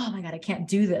 thoughts, I'd be like, oh my God, I can't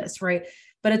do this. Right.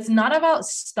 But it's not about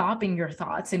stopping your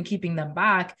thoughts and keeping them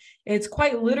back. It's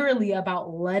quite literally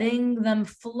about letting them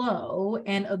flow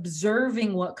and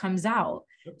observing what comes out.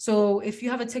 So if you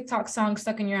have a TikTok song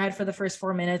stuck in your head for the first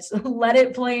 4 minutes, let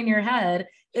it play in your head,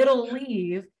 it'll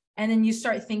leave. And then you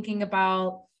start thinking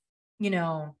about,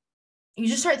 you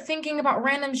just start thinking about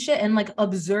random shit and like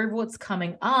observe what's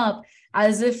coming up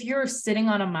as if you're sitting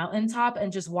on a mountaintop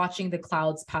and just watching the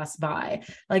clouds pass by.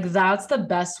 Like, that's the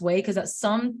best way. Cause at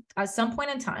some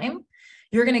point in time,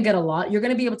 you're going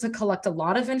to be able to collect a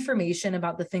lot of information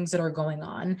about the things that are going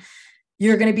on.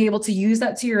 You're going to be able to use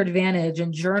that to your advantage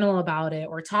and journal about it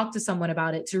or talk to someone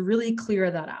about it to really clear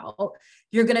that out.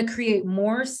 You're going to create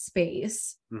more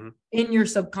space in your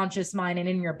subconscious mind and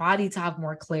in your body to have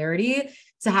more clarity,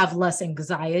 to have less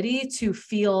anxiety, to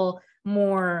feel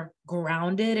more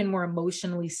grounded and more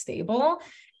emotionally stable.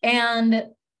 And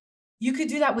you could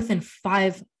do that within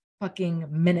 5 fucking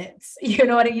minutes. You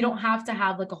know what I mean? You don't have to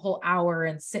have like a whole hour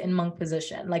and sit in monk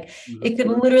position. Like, it could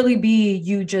literally be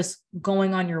you just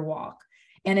going on your walk,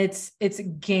 and it's a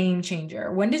game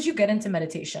changer. When did you get into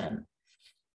meditation?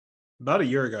 About a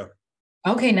year ago.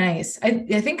 Okay, nice.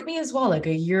 I think me as well, like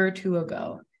a year or 2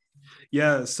 ago.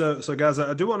 Yeah. So guys,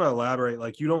 I do want to elaborate.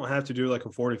 Like, you don't have to do like a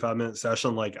 45-minute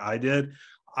session like I did.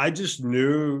 I just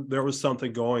knew there was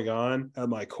something going on at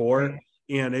my core.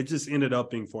 And it just ended up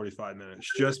being 45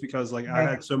 minutes just because like I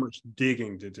had so much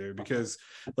digging to do, because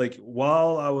like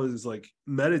while I was like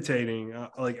meditating,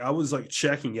 like I was like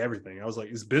checking everything. I was like,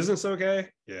 is business okay?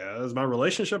 Yeah. Is my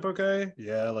relationship okay?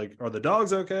 Yeah. Like, are the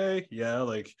dogs okay? Yeah.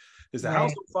 Like, is the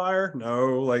house on fire?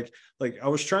 No. Like I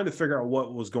was trying to figure out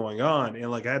what was going on.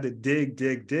 And like I had to dig.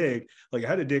 Like I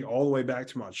had to dig all the way back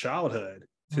to my childhood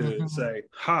to say,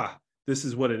 this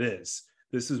is what it is.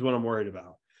 This is what I'm worried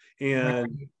about.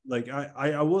 And like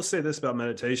I will say this about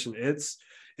meditation, it's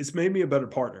made me a better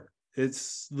partner.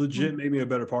 It's legit made me a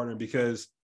better partner, because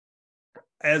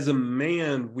as a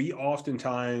man, we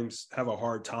oftentimes have a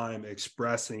hard time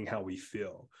expressing how we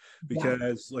feel,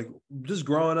 because like just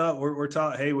growing up, we're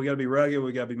taught, hey, we got to be rugged,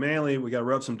 we got to be manly, we got to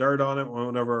rub some dirt on it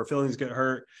whenever our feelings get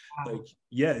hurt. Like,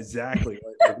 yeah, exactly.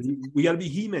 Like, we got to be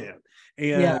He-Man.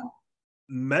 And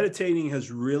meditating has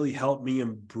really helped me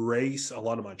embrace a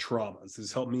lot of my traumas.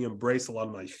 It's helped me embrace a lot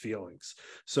of my feelings.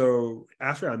 So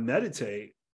after I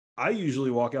meditate, I usually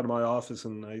walk out of my office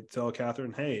and I tell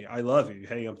Catherine, hey, I love you.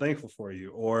 Hey, I'm thankful for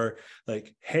you. Or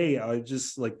like, hey, I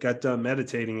just like got done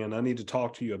meditating and I need to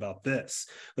talk to you about this.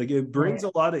 Like it brings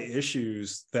a lot of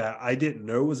issues that I didn't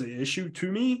know was an issue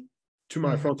to me, to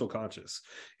my frontal conscious.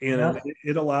 And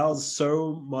it allows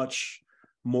so much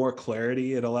more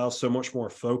clarity. It allows so much more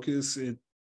focus. It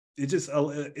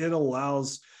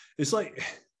allows, it's like,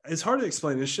 it's hard to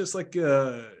explain. It's just like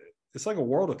it's like a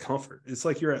world of comfort. It's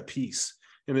like you're at peace,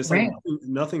 and it's like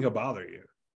nothing can bother you.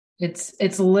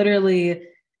 It's literally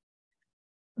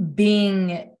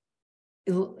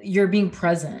you're being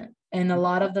present. And a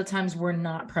lot of the times we're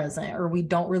not present, or we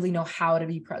don't really know how to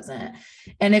be present.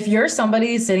 And if you're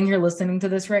somebody sitting here listening to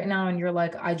this right now and you're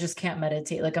like, I just can't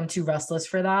meditate, like I'm too restless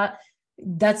for that,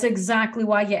 that's exactly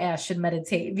why your ass should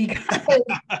meditate, because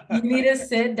you need to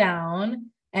sit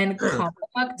down and calm the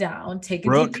fuck down, take a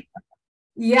deep breath.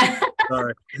 Yeah.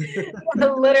 Sorry.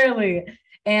 Literally.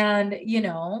 And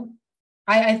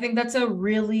I think that's a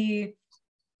really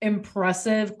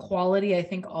impressive quality, I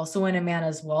think, also in a man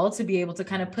as well, to be able to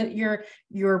kind of put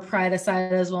your pride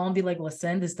aside as well and be like,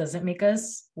 listen, this doesn't make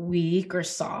us weak or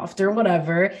soft or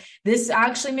whatever. This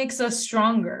actually makes us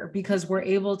stronger, because we're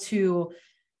able to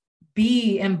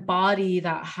embody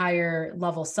that higher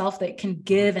level self that can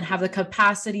give and have the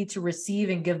capacity to receive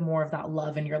and give more of that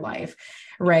love in your life,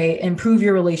 right? Improve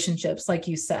your relationships, like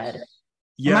you said.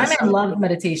 Yes. My man loves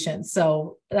meditation,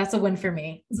 so that's a win for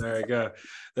me. There you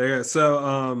go. So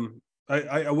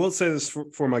I will say this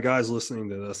for my guys listening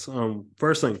to this.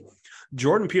 First thing,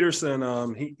 Jordan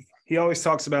Peterson, he always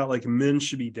talks about like men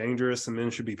should be dangerous and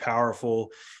men should be powerful,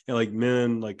 and like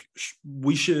men, like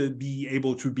we should be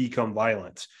able to become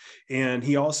violent. And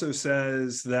he also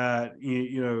says that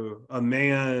a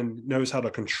man knows how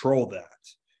to control that.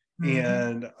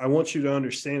 And I want you to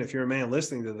understand, if you're a man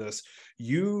listening to this,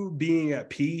 you being at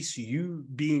peace, you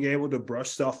being able to brush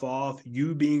stuff off,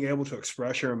 you being able to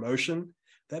express your emotion,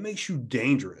 that makes you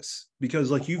dangerous,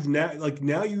 because like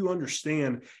now you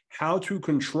understand how to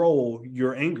control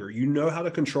your anger. You know how to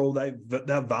control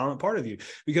that violent part of you,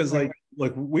 because like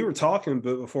we were talking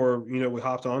before, we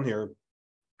hopped on here,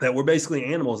 that we're basically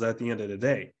animals at the end of the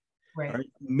day. Right.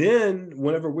 Men,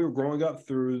 whenever we were growing up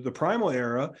through the primal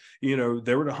era, they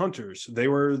were the hunters. They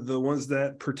were the ones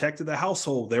that protected the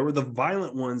household. They were the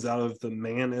violent ones out of the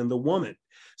man and the woman.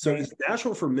 So it's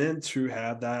natural for men to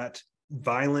have that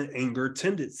violent anger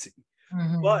tendency.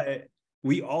 But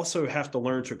we also have to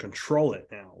learn to control it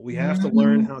now. We have to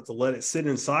learn how to let it sit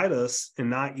inside us and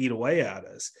not eat away at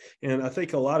us. And I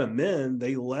think a lot of men,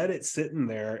 they let it sit in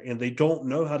there and they don't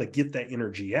know how to get that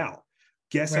energy out.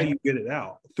 Guess how you get it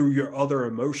out? Through your other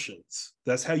emotions.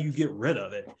 That's how you get rid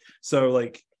of it. So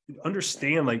like,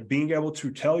 understand, like being able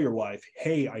to tell your wife,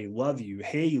 hey, I love you.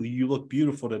 Hey, you look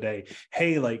beautiful today.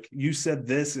 Hey, like you said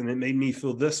this and it made me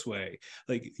feel this way.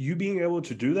 Like you being able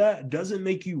to do that doesn't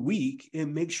make you weak. It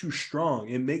makes you strong.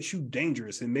 It makes you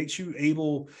dangerous. It makes you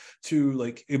able to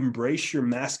like embrace your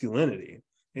masculinity.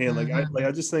 And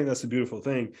I just think that's a beautiful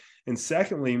thing. And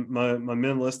secondly, my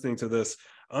men listening to this,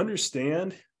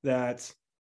 understand that,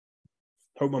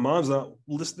 hope my mom's not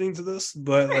listening to this,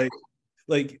 but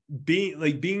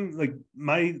being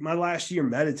my last year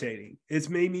meditating, it's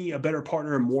made me a better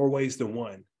partner in more ways than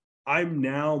one. I'm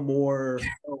now more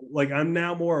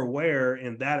aware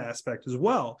in that aspect as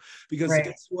well, because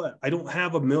guess what? I don't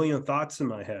have a million thoughts in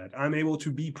my head. I'm able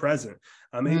to be present.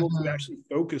 I'm able to actually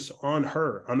focus on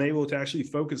her. I'm able to actually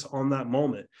focus on that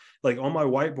moment. Like on my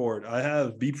whiteboard, I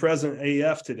have be present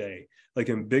AF today, like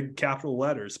in big capital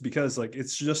letters, because like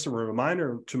it's just a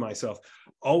reminder to myself,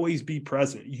 always be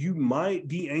present. You might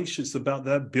be anxious about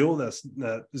that bill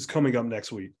that is coming up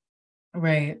next week.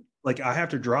 Right. like I have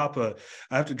to drop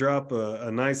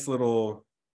a nice little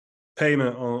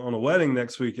payment on a wedding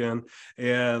next weekend,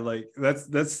 and like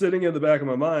that's sitting in the back of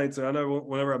my mind. So I know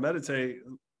whenever I meditate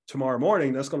tomorrow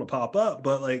morning, that's going to pop up.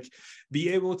 But like, be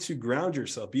able to ground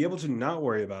yourself, be able to not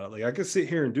worry about it. Like I could sit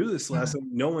here and do this lesson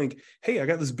knowing, hey, I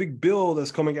got this big bill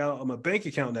that's coming out on my bank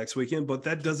account next weekend, but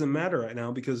that doesn't matter right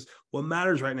now, because what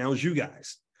matters right now is you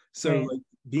guys. So like,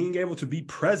 being able to be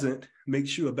present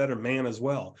makes you a better man as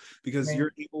well, because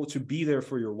you're able to be there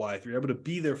for your wife. You're able to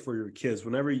be there for your kids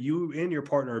whenever you and your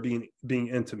partner are being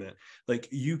intimate. Like,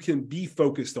 you can be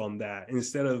focused on that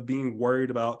instead of being worried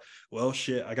about, well,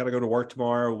 shit, I got to go to work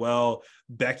tomorrow. Well,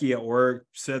 Becky at work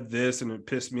said this and it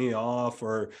pissed me off,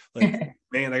 or like,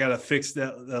 man, I got to fix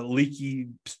that leaky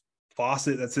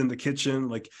faucet that's in the kitchen.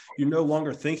 Like, you're no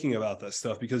longer thinking about that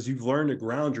stuff because you've learned to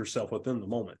ground yourself within the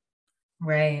moment.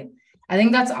 Right. I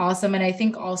think that's awesome. And I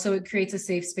think also it creates a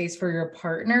safe space for your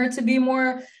partner to be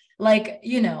more like,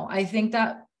 I think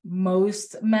that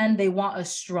most men, they want a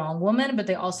strong woman, but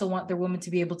they also want their woman to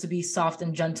be able to be soft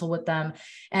and gentle with them.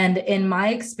 And in my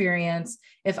experience,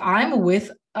 if I'm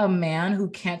with a man who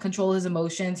can't control his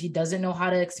emotions, he doesn't know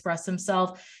how to express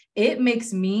himself, it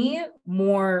makes me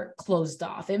more closed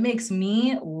off. It makes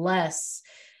me less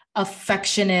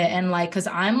affectionate, and like, because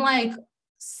I'm like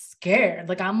scared.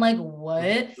 Like, I'm like,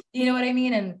 what? You know what I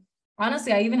mean? And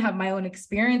honestly, I even have my own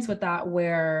experience with that,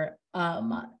 where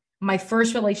my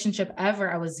first relationship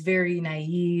ever, I was very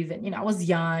naive, and I was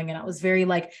young, and I was very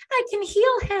like, I can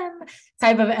heal him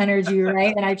type of energy,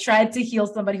 right? And I tried to heal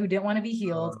somebody who didn't want to be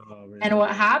healed. And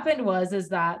what happened is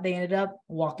that they ended up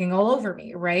walking all over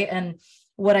me, right? And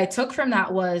what I took from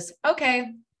that was,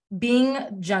 okay, being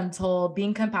gentle,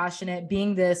 being compassionate,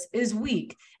 being this is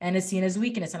weak and is seen as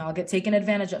weakness, and I'll get taken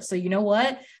advantage of. So you know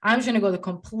what? I'm just going to go the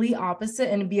complete opposite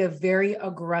and be a very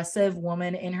aggressive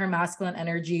woman in her masculine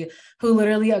energy, who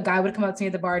literally, a guy would come up to me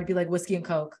at the bar and be like, whiskey and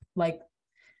Coke, like,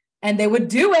 and they would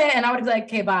do it. And I would be like,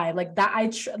 okay, bye. Like that.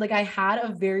 I had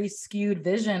a very skewed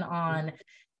vision on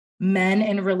men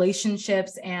and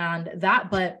relationships and that,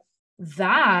 but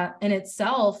that in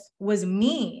itself was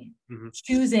me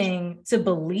choosing to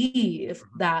believe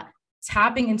that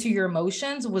tapping into your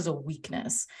emotions was a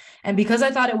weakness. And because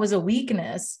I thought it was a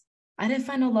weakness, I didn't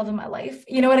find no love in my life.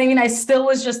 You know what I mean? I still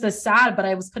was just this sad, but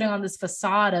I was putting on this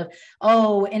facade of,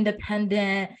 oh,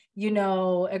 independent,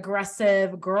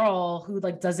 aggressive girl who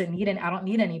like doesn't need I don't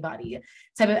need anybody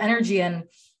type of energy. And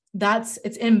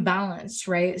it's imbalanced,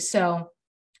 right? So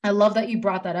I love that you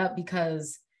brought that up,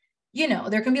 because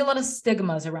there can be a lot of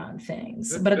stigmas around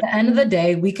things, but at the end of the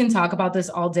day, we can talk about this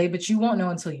all day, but you won't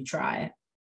know until you try.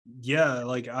 Yeah.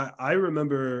 Like I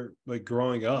remember like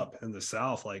growing up in the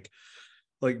South, like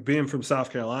being from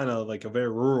South Carolina, like a very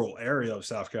rural area of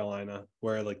South Carolina,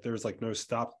 where like there's like no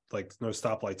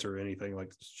stoplights or anything,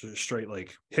 like straight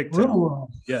like Hicktown.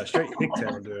 Yeah, straight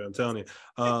Hicktown, dude. I'm telling you.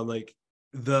 Like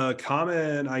the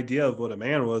common idea of what a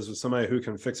man was somebody who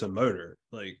can fix a motor.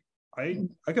 Like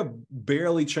I could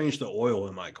barely change the oil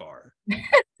in my car.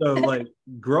 So like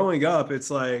growing up, it's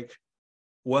like,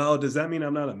 well, does that mean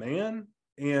I'm not a man?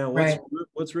 And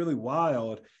what's really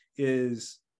wild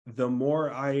is the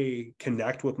more I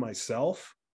connect with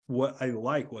myself, what I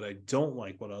like, what I don't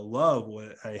like, what I love,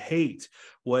 what I hate,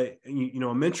 what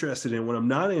I'm interested in, what I'm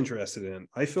not interested in,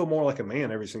 I feel more like a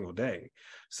man every single day.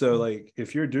 So like,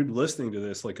 if you're a dude listening to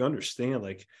this, like, understand,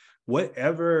 like,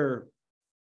 whatever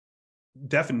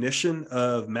definition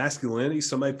of masculinity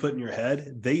somebody put in your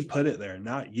head, they put it there,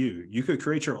 not you. You could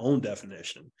create your own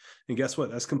definition, and guess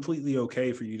what? That's completely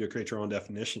okay for you to create your own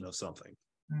definition of something.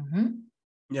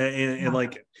 Yeah, and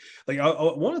like I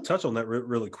want to touch on that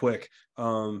really quick,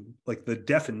 like the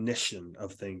definition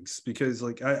of things, because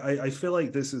like I feel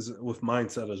like this is with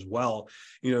mindset as well.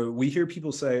 We hear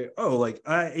people say, oh, like,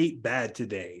 I ate bad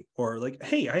today, or like,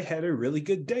 hey, I had a really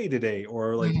good day today,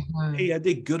 or like, hey, I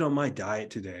did good on my diet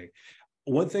today.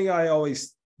 One thing I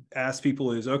always ask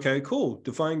people is, okay, cool,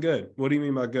 define good. What do you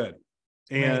mean by good?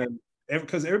 And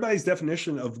because everybody's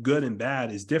definition of good and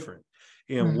bad is different.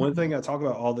 And one thing I talk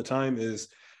about all the time is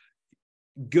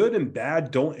good and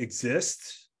bad don't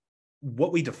exist.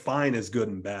 What we define as good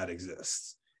and bad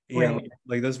exists. And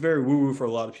like, that's very woo-woo for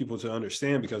a lot of people to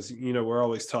understand, because, we're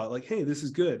always taught like, hey, this is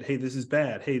good. Hey, this is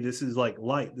bad. Hey, this is like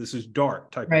light. This is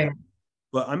dark type of thing.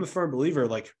 But I'm a firm believer,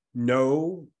 like,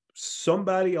 no,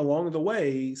 somebody along the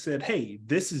way said, hey,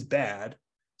 this is bad.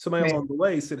 Somebody along the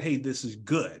way said, hey, this is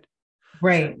good.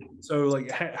 So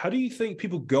like, how do you think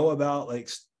people go about like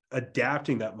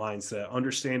adapting that mindset,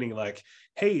 understanding like,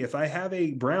 hey, if I have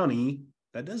a brownie,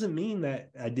 that doesn't mean that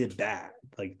I did bad.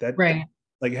 Like that,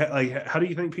 Like how do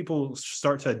you think people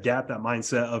start to adapt that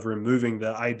mindset of removing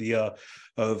the idea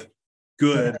of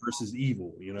good versus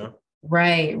evil, you know?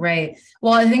 Right, right.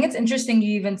 Well, I think it's interesting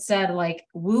you even said like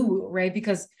woo woo, right?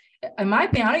 Because in my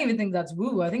opinion, I don't even think that's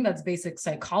woo woo. I think that's basic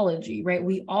psychology, right?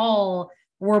 We all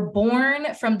were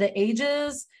born from the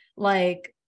ages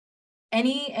like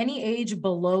any age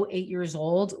below 8 years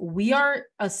old, we are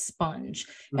a sponge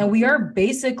and we are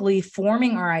basically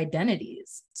forming our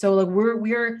identities. So like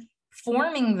we're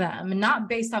forming them not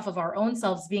based off of our own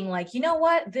selves being like, you know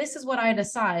what, this is what I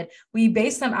decide. We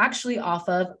base them actually off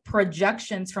of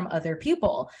projections from other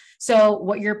people. So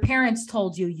what your parents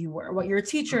told you you were, what your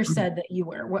teacher said that you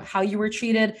were, how you were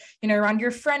treated, you know, around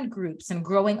your friend groups and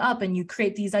growing up, and you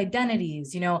create these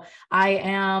identities. You know, I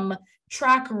am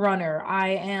track runner, I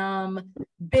am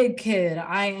big kid,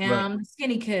 I am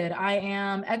skinny kid, I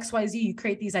am XYZ. You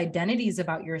create these identities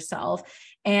about yourself,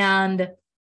 and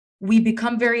we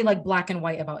become very like black and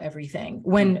white about everything,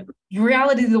 when in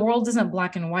reality the world isn't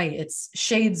black and white. It's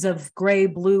shades of gray,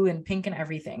 blue, and pink and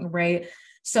everything, right?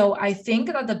 So I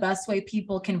think that the best way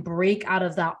people can break out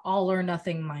of that all or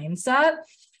nothing mindset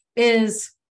is,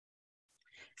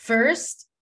 first,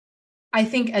 I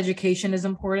think education is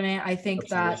important. I think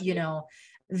that, you know,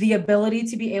 the ability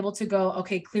to be able to go,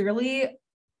 okay, clearly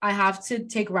I have to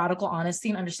take radical honesty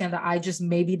and understand that I just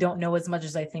maybe don't know as much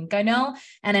as I think I know.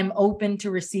 And I'm open to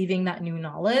receiving that new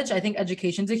knowledge. I think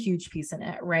education's a huge piece in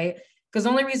it, right? Because the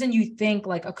only reason you think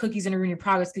like a cookie's gonna ruin your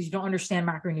progress because you don't understand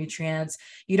macronutrients,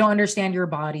 you don't understand your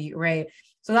body, right?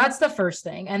 So that's the first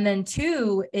thing. And then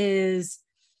two is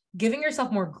giving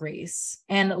yourself more grace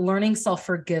and learning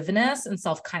self-forgiveness and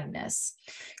self-kindness.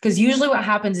 Because usually what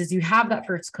happens is you have that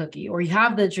first cookie or you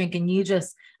have the drink and you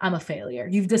just, I'm a failure.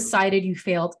 You've decided you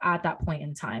failed at that point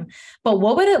in time. But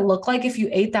what would it look like if you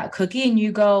ate that cookie and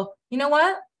you go, you know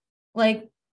what? Like,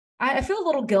 I feel a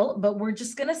little guilt, but we're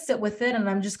just going to sit with it and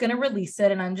I'm just going to release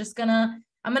it. And I'm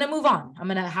going to move on. I'm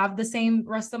going to have the same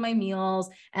rest of my meals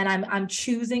and I'm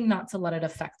choosing not to let it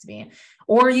affect me.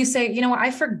 Or you say, you know what, I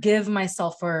forgive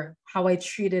myself for how I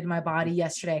treated my body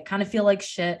yesterday. I kind of feel like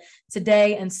shit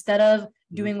today. Instead of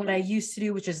doing what I used to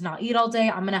do, which is not eat all day,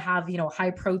 I'm going to have, you know,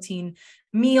 high protein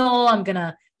meal. I'm going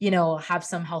to, you know, have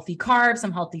some healthy carbs,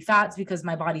 some healthy fats because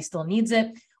my body still needs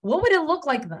it. What would it look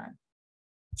like then?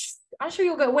 I'm sure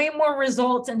you'll get way more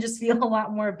results and just feel a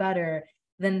lot more better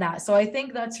than that. So I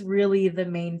think that's really the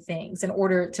main things in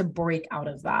order to break out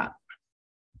of that.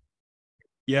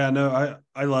 Yeah, no,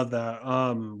 I love that.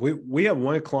 We have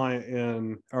one client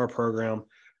in our program.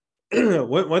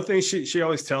 one thing she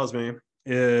always tells me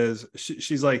is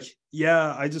she's like,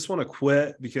 yeah, I just want to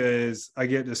quit because I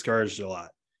get discouraged a lot.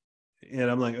 And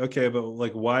I'm like, okay, but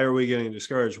like, why are we getting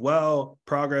discouraged? Well,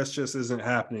 progress just isn't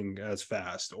happening as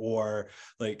fast, or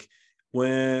like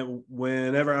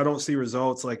whenever I don't see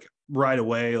results like right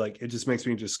away, like it just makes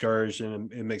me discouraged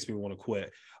and it makes me want to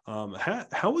quit.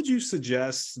 How would you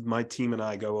suggest my team and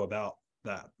I go about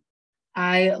that?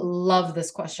 I love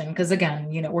this question because,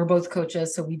 again, you know, we're both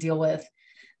coaches, so we deal with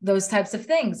those types of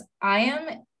things. I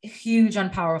am huge on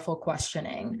powerful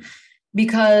questioning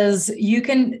because you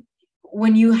can,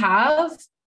 when you have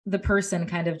the person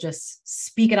kind of just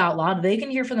speak it out loud, they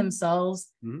can hear for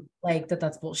themselves like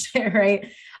that's bullshit,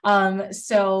 right?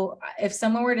 So if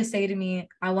someone were to say to me,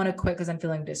 I want to quit because I'm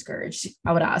feeling discouraged,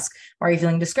 I would ask, why are you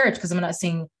feeling discouraged? Because I'm not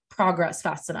seeing progress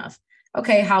fast enough.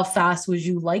 Okay, how fast would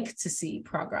you like to see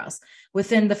progress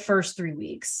within the first 3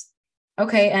 weeks?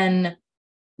 Okay, and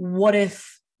what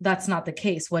if that's not the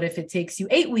case? What if it takes you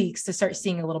 8 weeks to start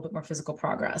seeing a little bit more physical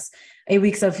progress? 8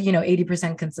 weeks of, you know,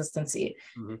 80% consistency.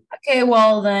 Okay,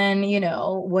 well then, you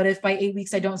know, what if by 8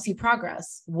 weeks I don't see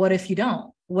progress? What if you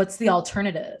don't? What's the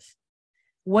alternative?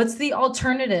 What's the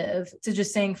alternative to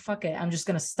just saying, fuck it, I'm just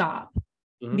going to stop?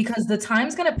 Because the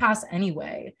time's going to pass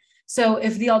anyway. So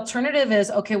if the alternative is,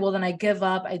 okay, well, then I give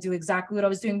up, I do exactly what I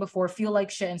was doing before, feel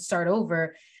like shit and start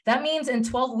over. That means in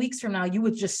 12 weeks from now, you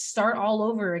would just start all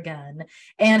over again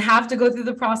and have to go through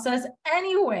the process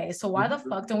anyway. So why the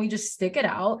fuck don't we just stick it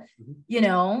out, you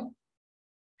know,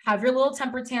 have your little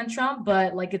temper tantrum,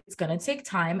 but like it's going to take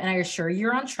time. And I assure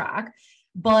you're on track.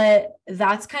 But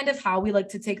that's kind of how we like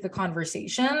to take the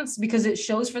conversations because it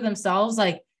shows for themselves,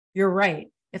 like, you're right.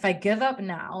 If I give up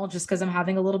now, just because I'm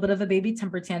having a little bit of a baby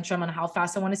temper tantrum on how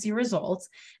fast I want to see results,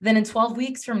 then in 12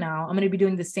 weeks from now, I'm going to be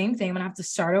doing the same thing. I'm going to have to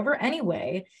start over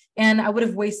anyway. And I would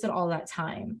have wasted all that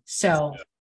time. So.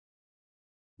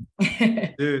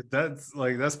 Dude,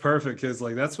 that's perfect. Cause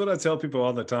like, that's what I tell people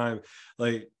all the time.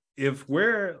 Like if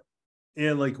we're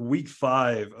in like week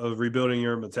 5 of rebuilding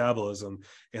your metabolism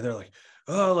and they're like,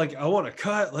 oh, like I want to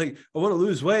cut, like I want to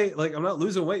lose weight, like I'm not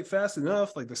losing weight fast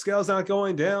enough, like the scale's not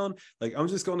going down, like I'm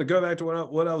just going to go back to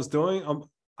what I was doing.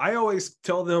 I always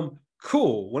tell them,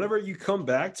 cool, whenever you come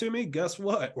back to me, guess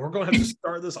what? We're going to have to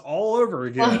start this all over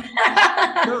again.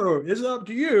 So it's up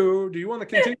to you. Do you want to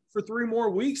continue for 3 more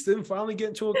weeks, then finally get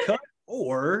into a cut?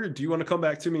 Or do you want to come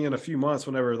back to me in a few months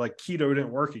whenever like keto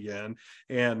didn't work again?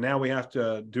 And now we have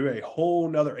to do a whole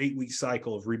nother 8-week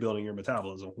cycle of rebuilding your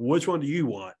metabolism. Which one do you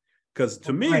want? Because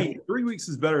to me, Right. 3 weeks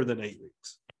is better than 8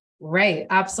 weeks. Right,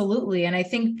 absolutely. And I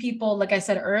think people, like I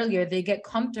said earlier, they get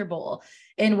comfortable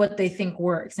in what they think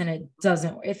works, and it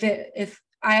doesn't. If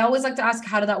I always like to ask,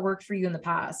 how did that work for you in the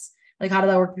past? Like, how did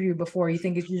that work for you before? You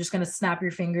think if you're just going to snap your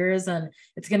fingers and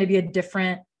it's going to be a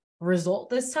different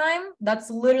result this time? That's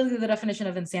literally the definition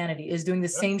of insanity, is doing the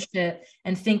same shit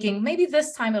and thinking maybe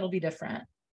this time it'll be different.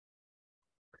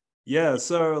 Yeah.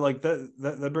 So like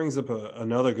that brings up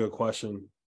another good question.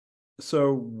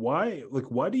 So why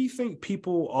do you think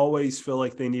people always feel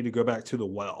like they need to go back to the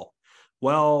well?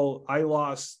 Well, I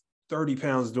lost 30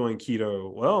 pounds doing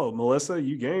keto. Well, Melissa,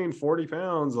 you gained 40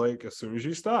 pounds like as soon as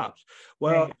you stopped.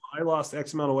 Well, Right. I lost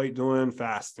X amount of weight doing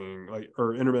fasting, like,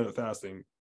 or intermittent fasting.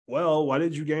 Well, why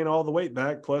did you gain all the weight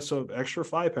back plus an extra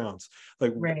 5 pounds?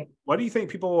 Like, Right. why do you think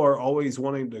people are always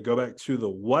wanting to go back to the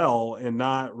well and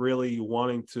not really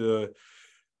wanting to,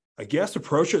 I guess,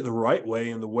 approach it the right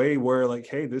way, in the way where like,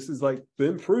 hey, this is like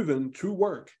been proven to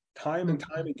work time and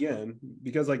time again?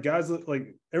 Because like guys,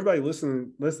 like everybody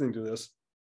listening to this,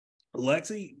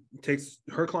 Lexi takes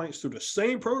her clients through the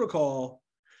same protocol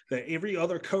that every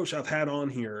other coach I've had on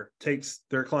here takes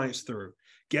their clients through.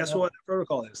 Guess what the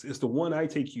protocol is? It's the one I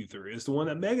take you through. It's the one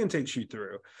that Megan takes you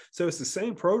through. So it's the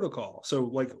same protocol. So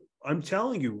like, I'm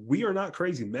telling you, we are not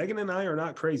crazy. Megan and I are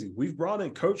not crazy. We've brought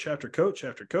in coach after coach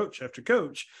after coach after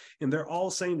coach, and they're all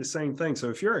saying the same thing. So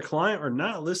if you're a client or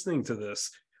not listening to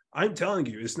this, I'm telling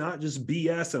you, it's not just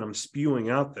BS that I'm spewing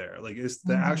out there. Like, it's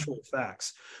the actual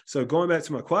facts. So going back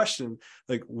to my question,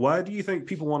 like, why do you think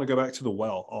people want to go back to the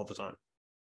well all the time?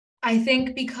 I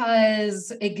think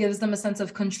because it gives them a sense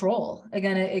of control.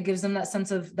 Again, it gives them that sense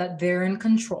of that they're in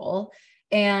control.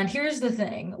 And here's the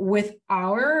thing with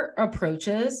our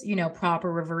approaches,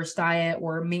 proper reverse diet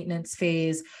or maintenance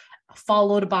phase,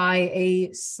 followed by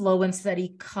a slow and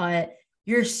steady cut,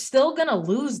 you're still going to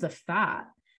lose the fat.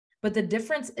 But the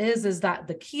difference is that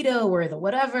the keto or the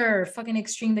whatever fucking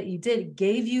extreme that you did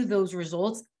gave you those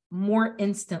results more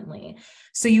instantly.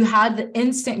 So you had the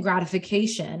instant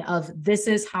gratification of, this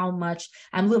is how much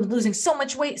I'm losing so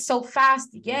much weight so fast.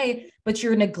 Yay. But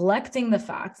you're neglecting the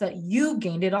fact that you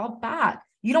gained it all back.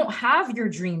 You don't have your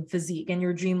dream physique and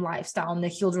your dream lifestyle and the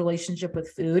healed relationship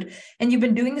with food. And you've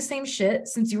been doing the same shit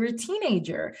since you were a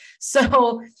teenager.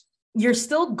 So you're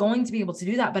still going to be able to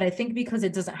do that. But I think because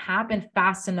it doesn't happen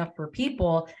fast enough for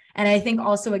people. And I think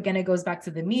also, again, it goes back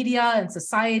to the media and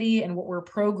society and what we're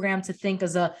programmed to think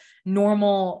as a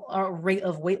normal rate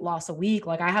of weight loss a week.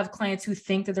 Like, I have clients who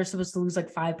think that they're supposed to lose like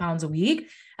 5 pounds a week.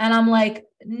 And I'm like,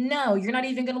 no, you're not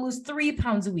even going to lose 3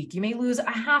 pounds a week. You may lose a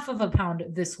half of a pound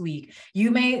this week.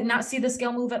 You may not see the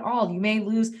scale move at all. You may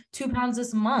lose 2 pounds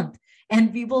this month.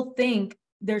 And people think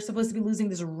they're supposed to be losing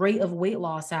this rate of weight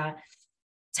loss at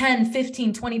 10,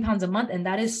 15, 20 pounds a month. And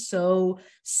that is so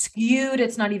skewed.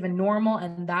 It's not even normal.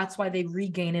 And that's why they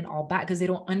regain it all back, because they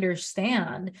don't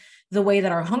understand the way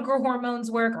that our hunger hormones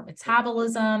work, our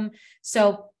metabolism.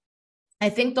 So I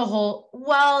think the whole,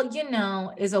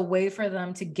 is a way for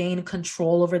them to gain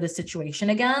control over the situation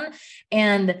again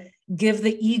and give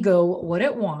the ego what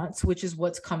it wants, which is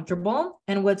what's comfortable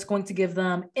and what's going to give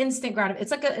them instant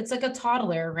gratification. It's like a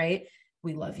toddler, right?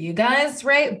 We love you guys,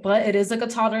 right? But it is like a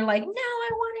toddler, like, no, I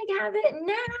want to have it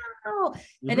now.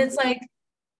 And it's like,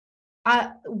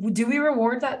 do we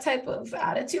reward that type of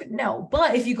attitude? No.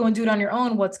 But if you go and do it on your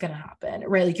own, what's going to happen,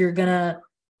 right? Like, you're going to,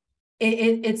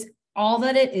 it's all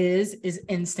that it is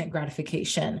instant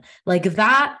gratification. Like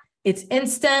that, it's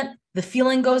instant. The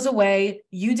feeling goes away.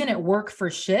 You didn't work for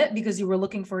shit because you were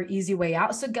looking for an easy way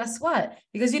out. So guess what?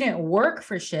 Because you didn't work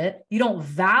for shit, you don't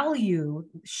value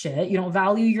shit. You don't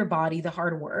value your body, the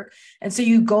hard work. And so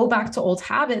you go back to old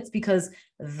habits because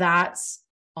that's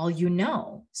all you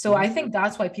know. So I think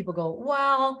that's why people go,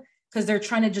 well, because they're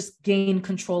trying to just gain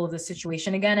control of the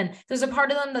situation again. And there's a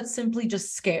part of them that's simply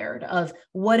just scared of,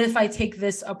 what if I take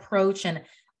this approach and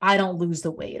I don't lose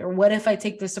the weight? Or what if I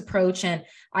take this approach and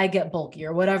I get bulky,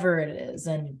 or whatever it is?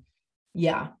 And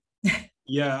yeah.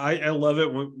 Yeah, I love it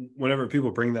whenever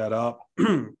people bring that up,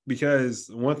 because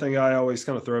one thing I always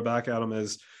kind of throw back at them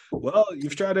is, well,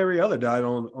 you've tried every other diet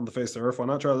on the face of the earth. Why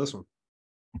not try this one?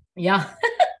 Yeah.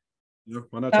 Yeah,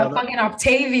 why not try That that? fucking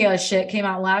Optavia shit came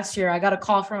out last year. I got a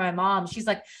call from my mom. She's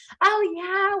like, "Oh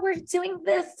yeah, we're doing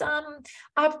this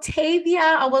Optavia."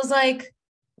 I was like,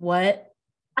 "What?"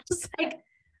 I was like,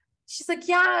 she's like,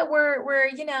 "Yeah,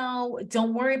 we're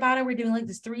don't worry about it. We're doing like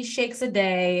this 3 shakes a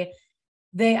day."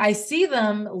 I see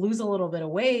them lose a little bit of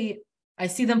weight. I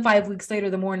see them 5 weeks later,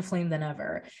 they're more inflamed than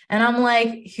ever. And I'm like,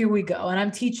 here we go. And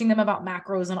I'm teaching them about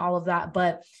macros and all of that.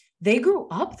 But they grew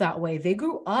up that way. They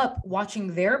grew up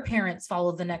watching their parents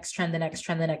follow the next trend, the next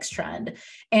trend, the next trend.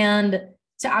 And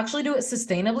to actually do it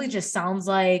sustainably just sounds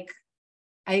like,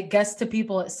 I guess to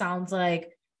people, it sounds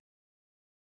like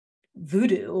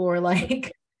voodoo or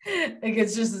like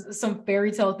it's just some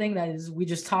fairy tale thing that is we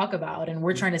just talk about and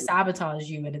we're trying to sabotage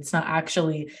you and it's not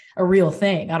actually a real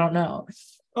thing. I don't know.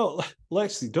 Oh,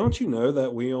 Lexi, don't you know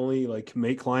that we only like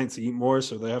make clients eat more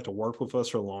so they have to work with us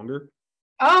for longer?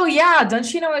 Oh yeah,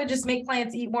 don't you know I just make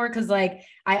clients eat more because like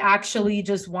I actually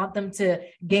just want them to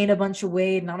gain a bunch of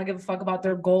weight and I don't give a fuck about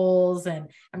their goals and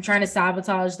I'm trying to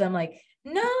sabotage them. Like,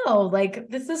 no, like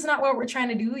this is not what we're trying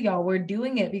to do, y'all. We're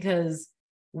doing it because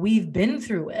we've been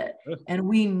through it and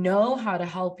we know how to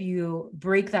help you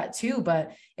break that too.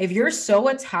 But if you're so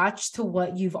attached to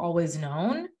what you've always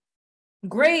known,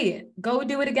 great, go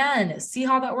do it again. See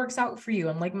how that works out for you.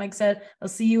 And like Mike said, I'll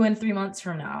see you in 3 months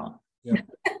from now. Yeah.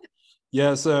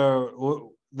 Yeah.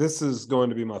 So this is going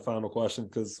to be my final question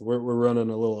because we're running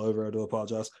a little over. I do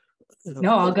apologize.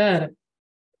 No, all good.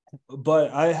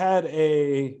 But I had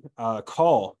a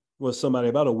call with somebody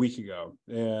about a week ago,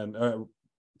 and I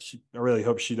really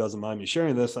hope she doesn't mind me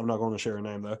sharing this. I'm not going to share her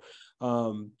name though.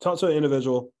 Talked to an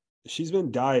individual. She's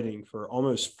been dieting for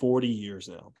almost 40 years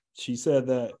now. She said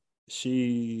that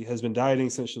she has been dieting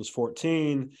since she was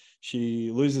 14. She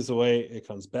loses the weight, it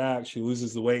comes back. She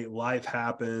loses the weight, life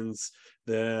happens,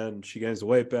 then she gains the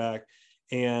weight back.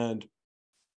 And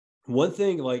one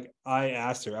thing, like I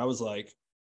asked her, I was like,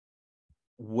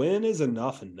 when is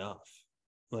enough enough?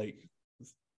 Like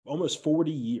almost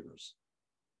 40 years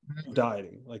of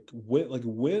dieting. Like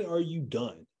when are you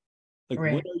done? Like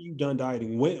when Right. are you done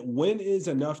dieting? When is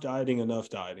enough dieting enough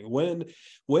dieting?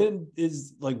 When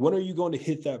is like when are you going to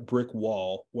hit that brick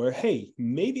wall where hey,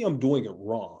 maybe I'm doing it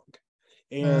wrong?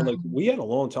 And like we had a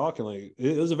long talk and like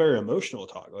it was a very emotional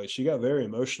talk. Like she got very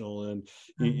emotional and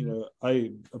you know,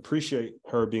 I appreciate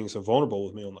her being so vulnerable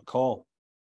with me on the call.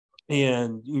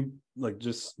 And you like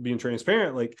just being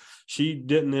transparent, like she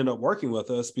didn't end up working with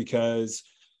us because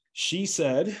she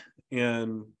said,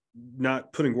 and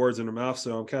not putting words in her mouth,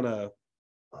 so I'm kind of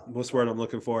what's the word I'm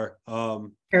looking for?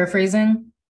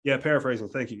 Paraphrasing. Yeah, paraphrasing.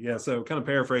 Thank you. Yeah, so kind of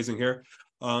paraphrasing here.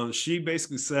 She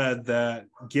basically said that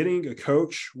getting a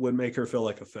coach would make her feel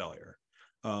like a failure.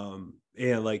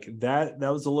 And like that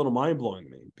was a little mind blowing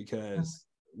to me because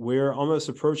we're almost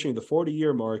approaching the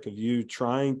 40-year mark of you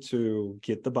trying to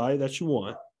get the body that you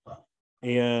want.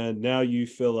 And now you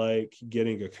feel like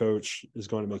getting a coach is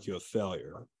going to make you a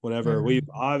failure. Whenever we've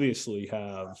obviously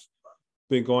have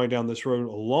been going down this road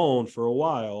alone for a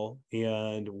while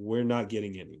and we're not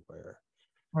getting anywhere.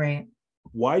 Right.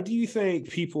 Why do you think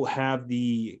people have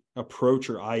the approach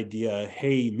or idea,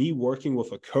 hey, me working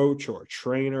with a coach or a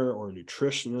trainer or a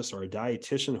nutritionist or a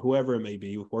dietitian, whoever it may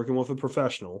be, working with a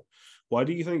professional, why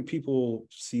do you think people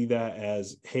see that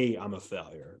as, hey, I'm a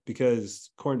failure? Because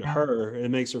according to her,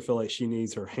 it makes her feel like she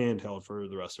needs her hand held for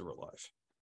the rest of her life.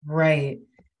 Right.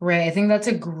 Right. I think that's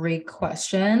a great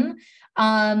question.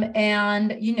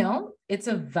 And it's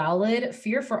a valid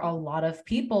fear for a lot of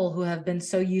people who have been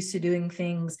so used to doing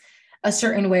things a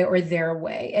certain way or their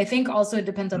way. I think also it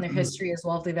depends on their history as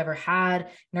well. If they've ever had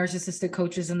narcissistic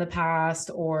coaches in the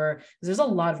past, or there's a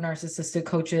lot of narcissistic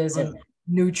coaches and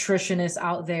nutritionists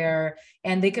out there,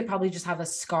 and they could probably just have a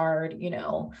scarred,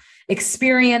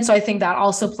 experience. So I think that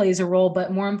also plays a role.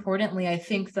 But more importantly, I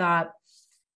think that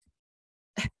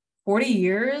 40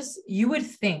 years, you would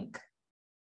think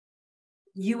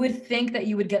that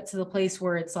you would get to the place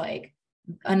where it's like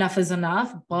enough is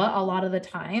enough. But a lot of the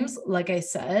times, like I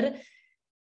said,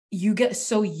 you get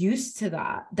so used to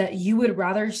that you would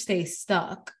rather stay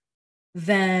stuck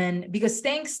because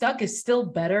staying stuck is still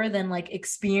better than like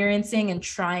experiencing and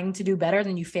trying to do better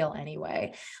than you fail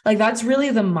anyway. Like that's really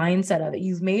the mindset of it.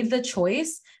 You've made the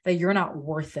choice that you're not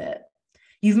worth it.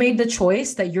 You've made the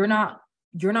choice that you're not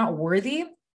worthy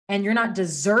and you're not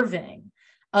deserving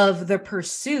of the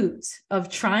pursuit of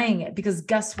trying it, because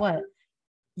guess what?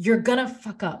 You're gonna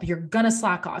fuck up. You're gonna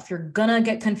slack off. You're gonna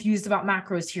get confused about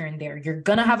macros here and there. You're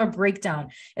gonna have a breakdown.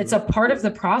 It's a part of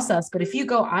the process. But if you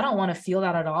go, I don't want to feel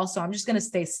that at all, so I'm just gonna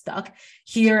stay stuck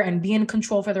here and be in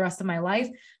control for the rest of my life.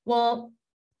 Well,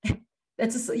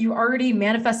 you're already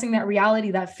manifesting that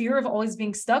reality, that fear of always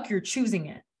being stuck. You're choosing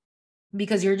it.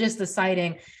 because you're just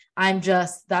deciding,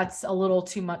 that's a little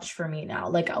too much for me now.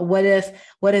 Like, what if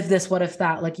this, what if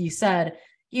that, like you said,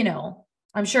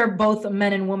 I'm sure both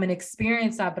men and women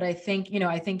experience that, but I think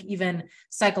even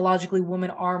psychologically, women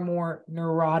are more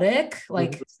neurotic,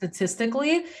 like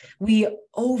statistically. We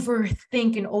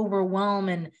overthink and overwhelm,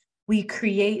 and we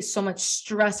create so much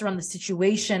stress around the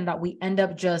situation that we end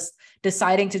up just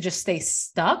deciding to just stay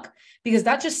stuck, because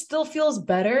that just still feels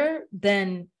better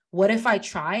than what if I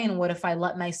try and what if I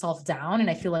let myself down and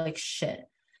I feel like shit.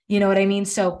 You know what I mean?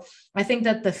 So I think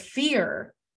that the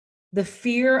fear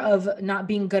of not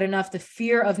being good enough, the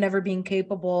fear of never being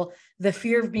capable, the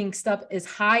fear of being stuck is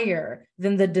higher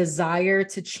than the desire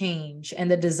to change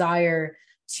and the desire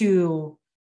to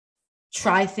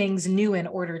try things new in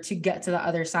order to get to the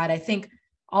other side. I think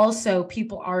also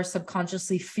people are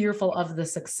subconsciously fearful of the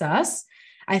success.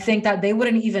 I think that they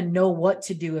wouldn't even know what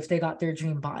to do if they got their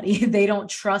dream body. They don't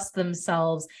trust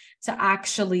themselves to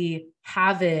actually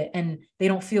have it, and they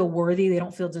don't feel worthy. They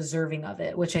don't feel deserving of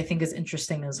it, which I think is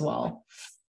interesting as well.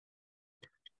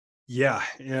 Yeah.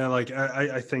 Like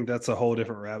I think that's a whole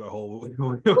different rabbit hole.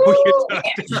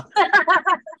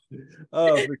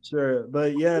 Oh, for sure.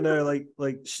 But yeah, no,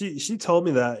 like she told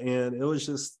me that, and it was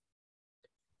just,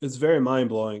 it's very mind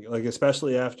blowing. Like,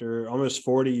 especially after almost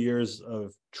 40 years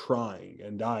of trying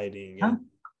and dieting, and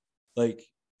like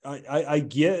I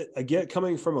get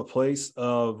coming from a place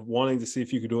of wanting to see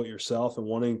if you could do it yourself and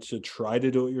wanting to try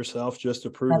to do it yourself just to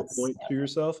prove a point to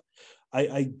yourself.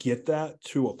 I get that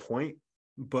to a point,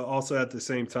 but also at the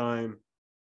same time,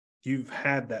 you've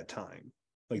had that time.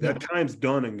 Like, that time's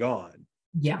done and gone.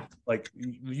 Yeah. Like,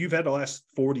 you've had the last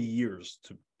 40 years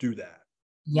to do that.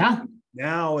 Yeah.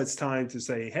 Now it's time to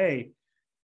say, hey,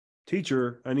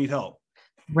 teacher, I need help.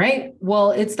 Right.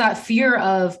 Well, it's that fear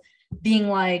of being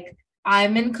like,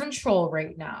 I'm in control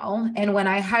right now. And when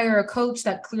I hire a coach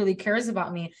that clearly cares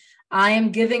about me, I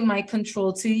am giving my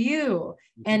control to you.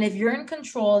 And if you're in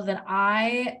control, then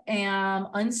I am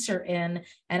uncertain.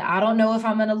 And I don't know if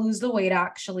I'm going to lose the weight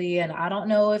actually. And I don't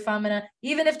know if I'm going to,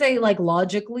 even if they like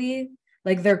logically,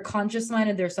 like their conscious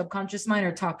mind and their subconscious mind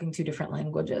are talking two different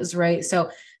languages, right? So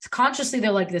consciously,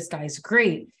 they're like, this guy's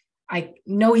great. I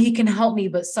know he can help me,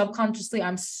 but subconsciously,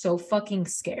 I'm so fucking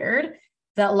scared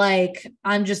that like,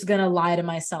 I'm just going to lie to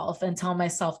myself and tell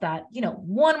myself that,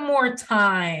 one more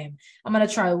time, I'm going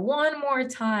to try one more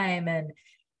time. And,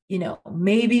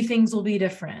 maybe things will be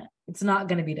different. It's not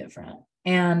going to be different.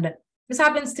 And this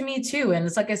happens to me too. And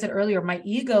it's like I said earlier, my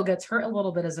ego gets hurt a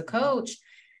little bit as a coach,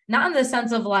 not in the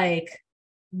sense of like,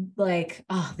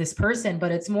 oh, this person,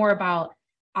 but it's more about,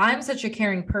 I'm such a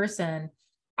caring person.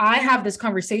 I have this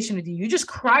conversation with you. You just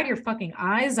cried your fucking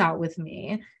eyes out with me.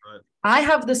 Right. I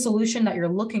have the solution that you're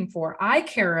looking for. I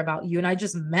care about you and I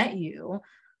just met you,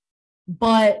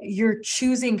 but you're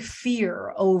choosing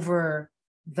fear over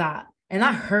that. And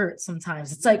that hurts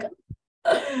sometimes. It's like,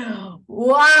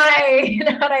 why? You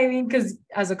know what I mean? Because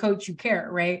as a coach, you care,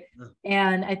 right?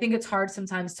 And I think it's hard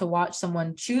sometimes to watch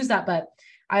someone choose that, but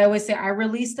I always say, I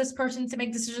release this person to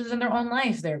make decisions in their own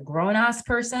life. They're a grown-ass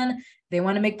person. They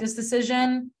want to make this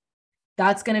decision.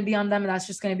 That's going to be on them. And that's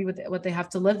just going to be what they have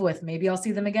to live with. Maybe I'll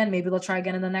see them again. Maybe they'll try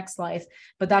again in the next life,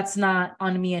 but that's not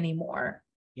on me anymore.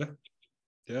 Yeah.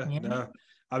 No,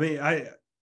 I mean,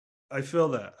 I feel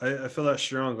that. I feel that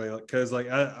strongly, because like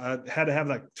I had to have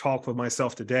that talk with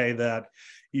myself today that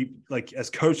like as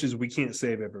coaches, we can't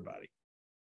save everybody.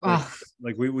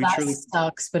 Like we that truly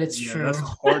sucks, but it's true. That's the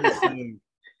hardest thing.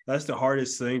 That's the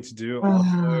hardest thing to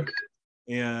do.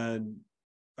 And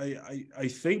I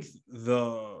think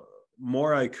the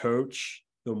more I coach,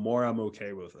 the more I'm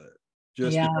okay with it.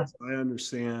 Just because I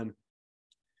understand,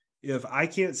 if I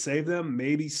can't save them,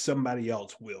 maybe somebody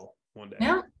else will one day.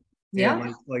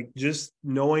 Yeah. Like just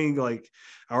knowing like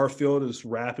our field is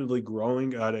rapidly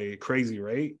growing at a crazy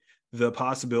rate, the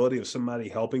possibility of somebody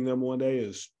helping them one day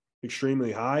is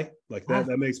extremely high. Like that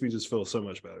makes me just feel so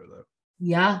much better though.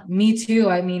 Yeah, me too.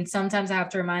 I mean, sometimes I have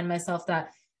to remind myself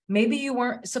that maybe you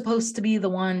weren't supposed to be the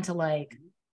one to like,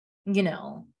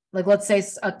 like let's say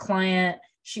a client,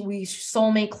 we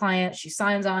soulmate client, she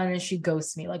signs on and she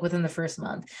ghosts me like within the first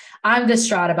month. I'm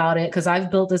distraught about it because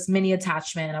I've built this mini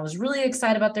attachment and I was really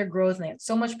excited about their growth and they had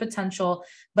so much potential,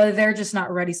 but they're just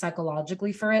not ready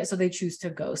psychologically for it. So they choose to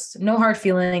ghost. No hard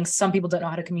feelings. Some people don't know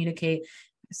how to communicate,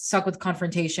 stuck with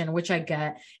confrontation, which I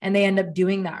get, and they end up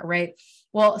doing that, right?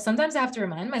 Well, sometimes I have to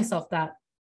remind myself that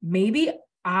maybe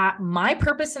my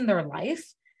purpose in their life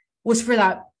was for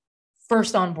that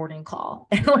first onboarding call.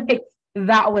 And like,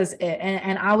 that was it.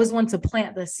 And I was one to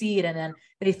plant the seed, and then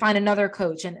they find another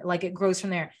coach and like it grows from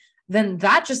there. Then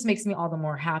that just makes me all the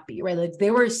more happy, right? Like they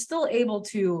were still able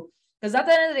to Because at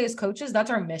the end of the day, as coaches, that's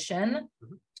our mission.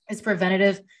 Is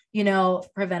preventative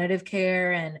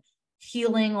care and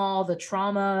healing all the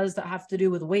traumas that have to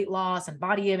do with weight loss and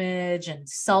body image and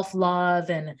self-love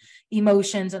and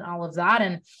emotions and all of that.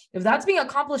 And if that's being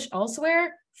accomplished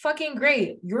elsewhere, fucking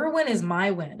great. Your win is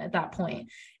my win at that point.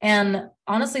 And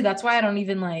honestly, that's why I don't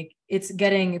even it's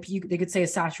getting, they could say a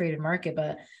saturated market,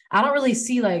 but I don't really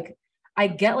see I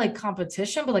get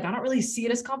competition, but I don't really see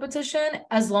it as competition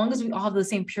as long as we all have the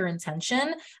same pure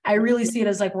intention. I really see it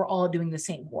as we're all doing the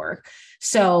same work.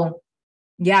 So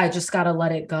yeah, I just got to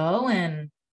let it go.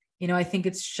 And, I think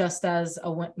it's just as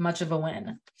much of a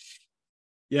win.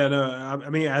 Yeah, no, I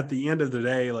mean, at the end of the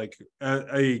day,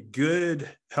 a good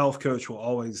health coach will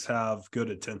always have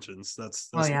good intentions. That's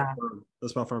my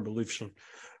firm belief.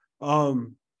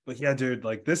 But yeah, dude,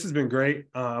 this has been great.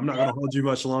 I'm not going to hold you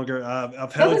much longer.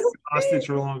 I've held you hostage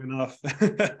for long enough.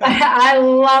 I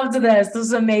loved this. This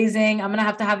is amazing. I'm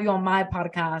going to have you on my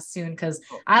podcast soon because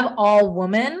I'm all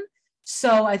woman.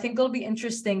 So I think it'll be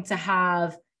interesting to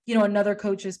have, another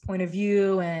coach's point of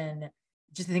view, and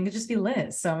I think it'd just be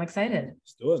lit. So I'm excited.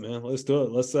 Let's do it, man. Let's do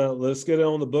it. Let's get it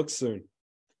on the books soon.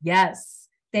 Yes.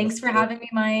 Thanks for having me,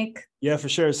 Mike. Yeah, for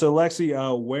sure. So Lexi,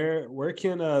 where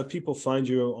can people find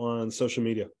you on social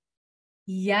media?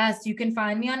 Yes, you can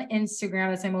find me on Instagram.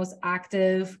 That's my most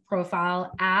active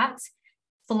profile at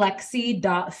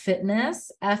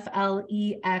flexi.fitness,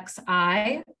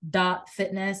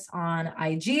 FLEXI.fitness on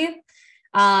IG.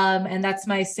 And that's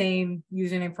my same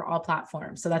username for all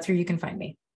platforms. So that's where you can find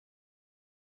me.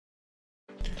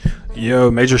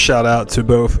 Yo, major shout out to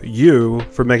both you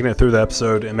for making it through the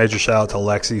episode, and major shout out to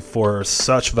Lexi for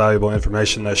such valuable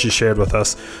information that she shared with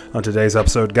us on today's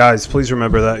episode. Guys, please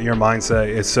remember that your mindset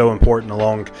is so important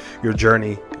along your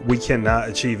journey. We cannot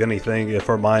achieve anything if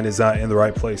our mind is not in the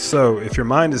right place. So if your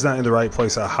mind is not in the right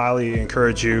place, I highly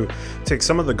encourage you to take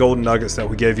some of the golden nuggets that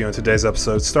we gave you in today's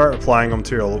episode, start applying them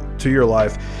to your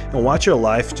life, and watch your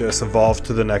life just evolve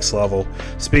to the next level.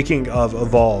 Speaking of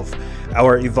evolve,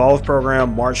 our Evolve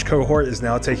program March cohort is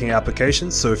now taking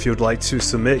applications. So if you'd like to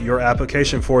submit your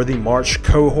application for the March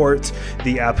cohort,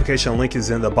 the application link is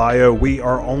in the bio. We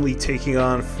are only taking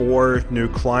on 4 new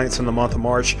clients in the month of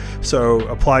March. So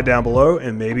apply down below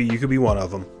and maybe you could be one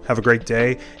of them. Have a great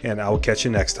day, and I will catch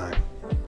you next time.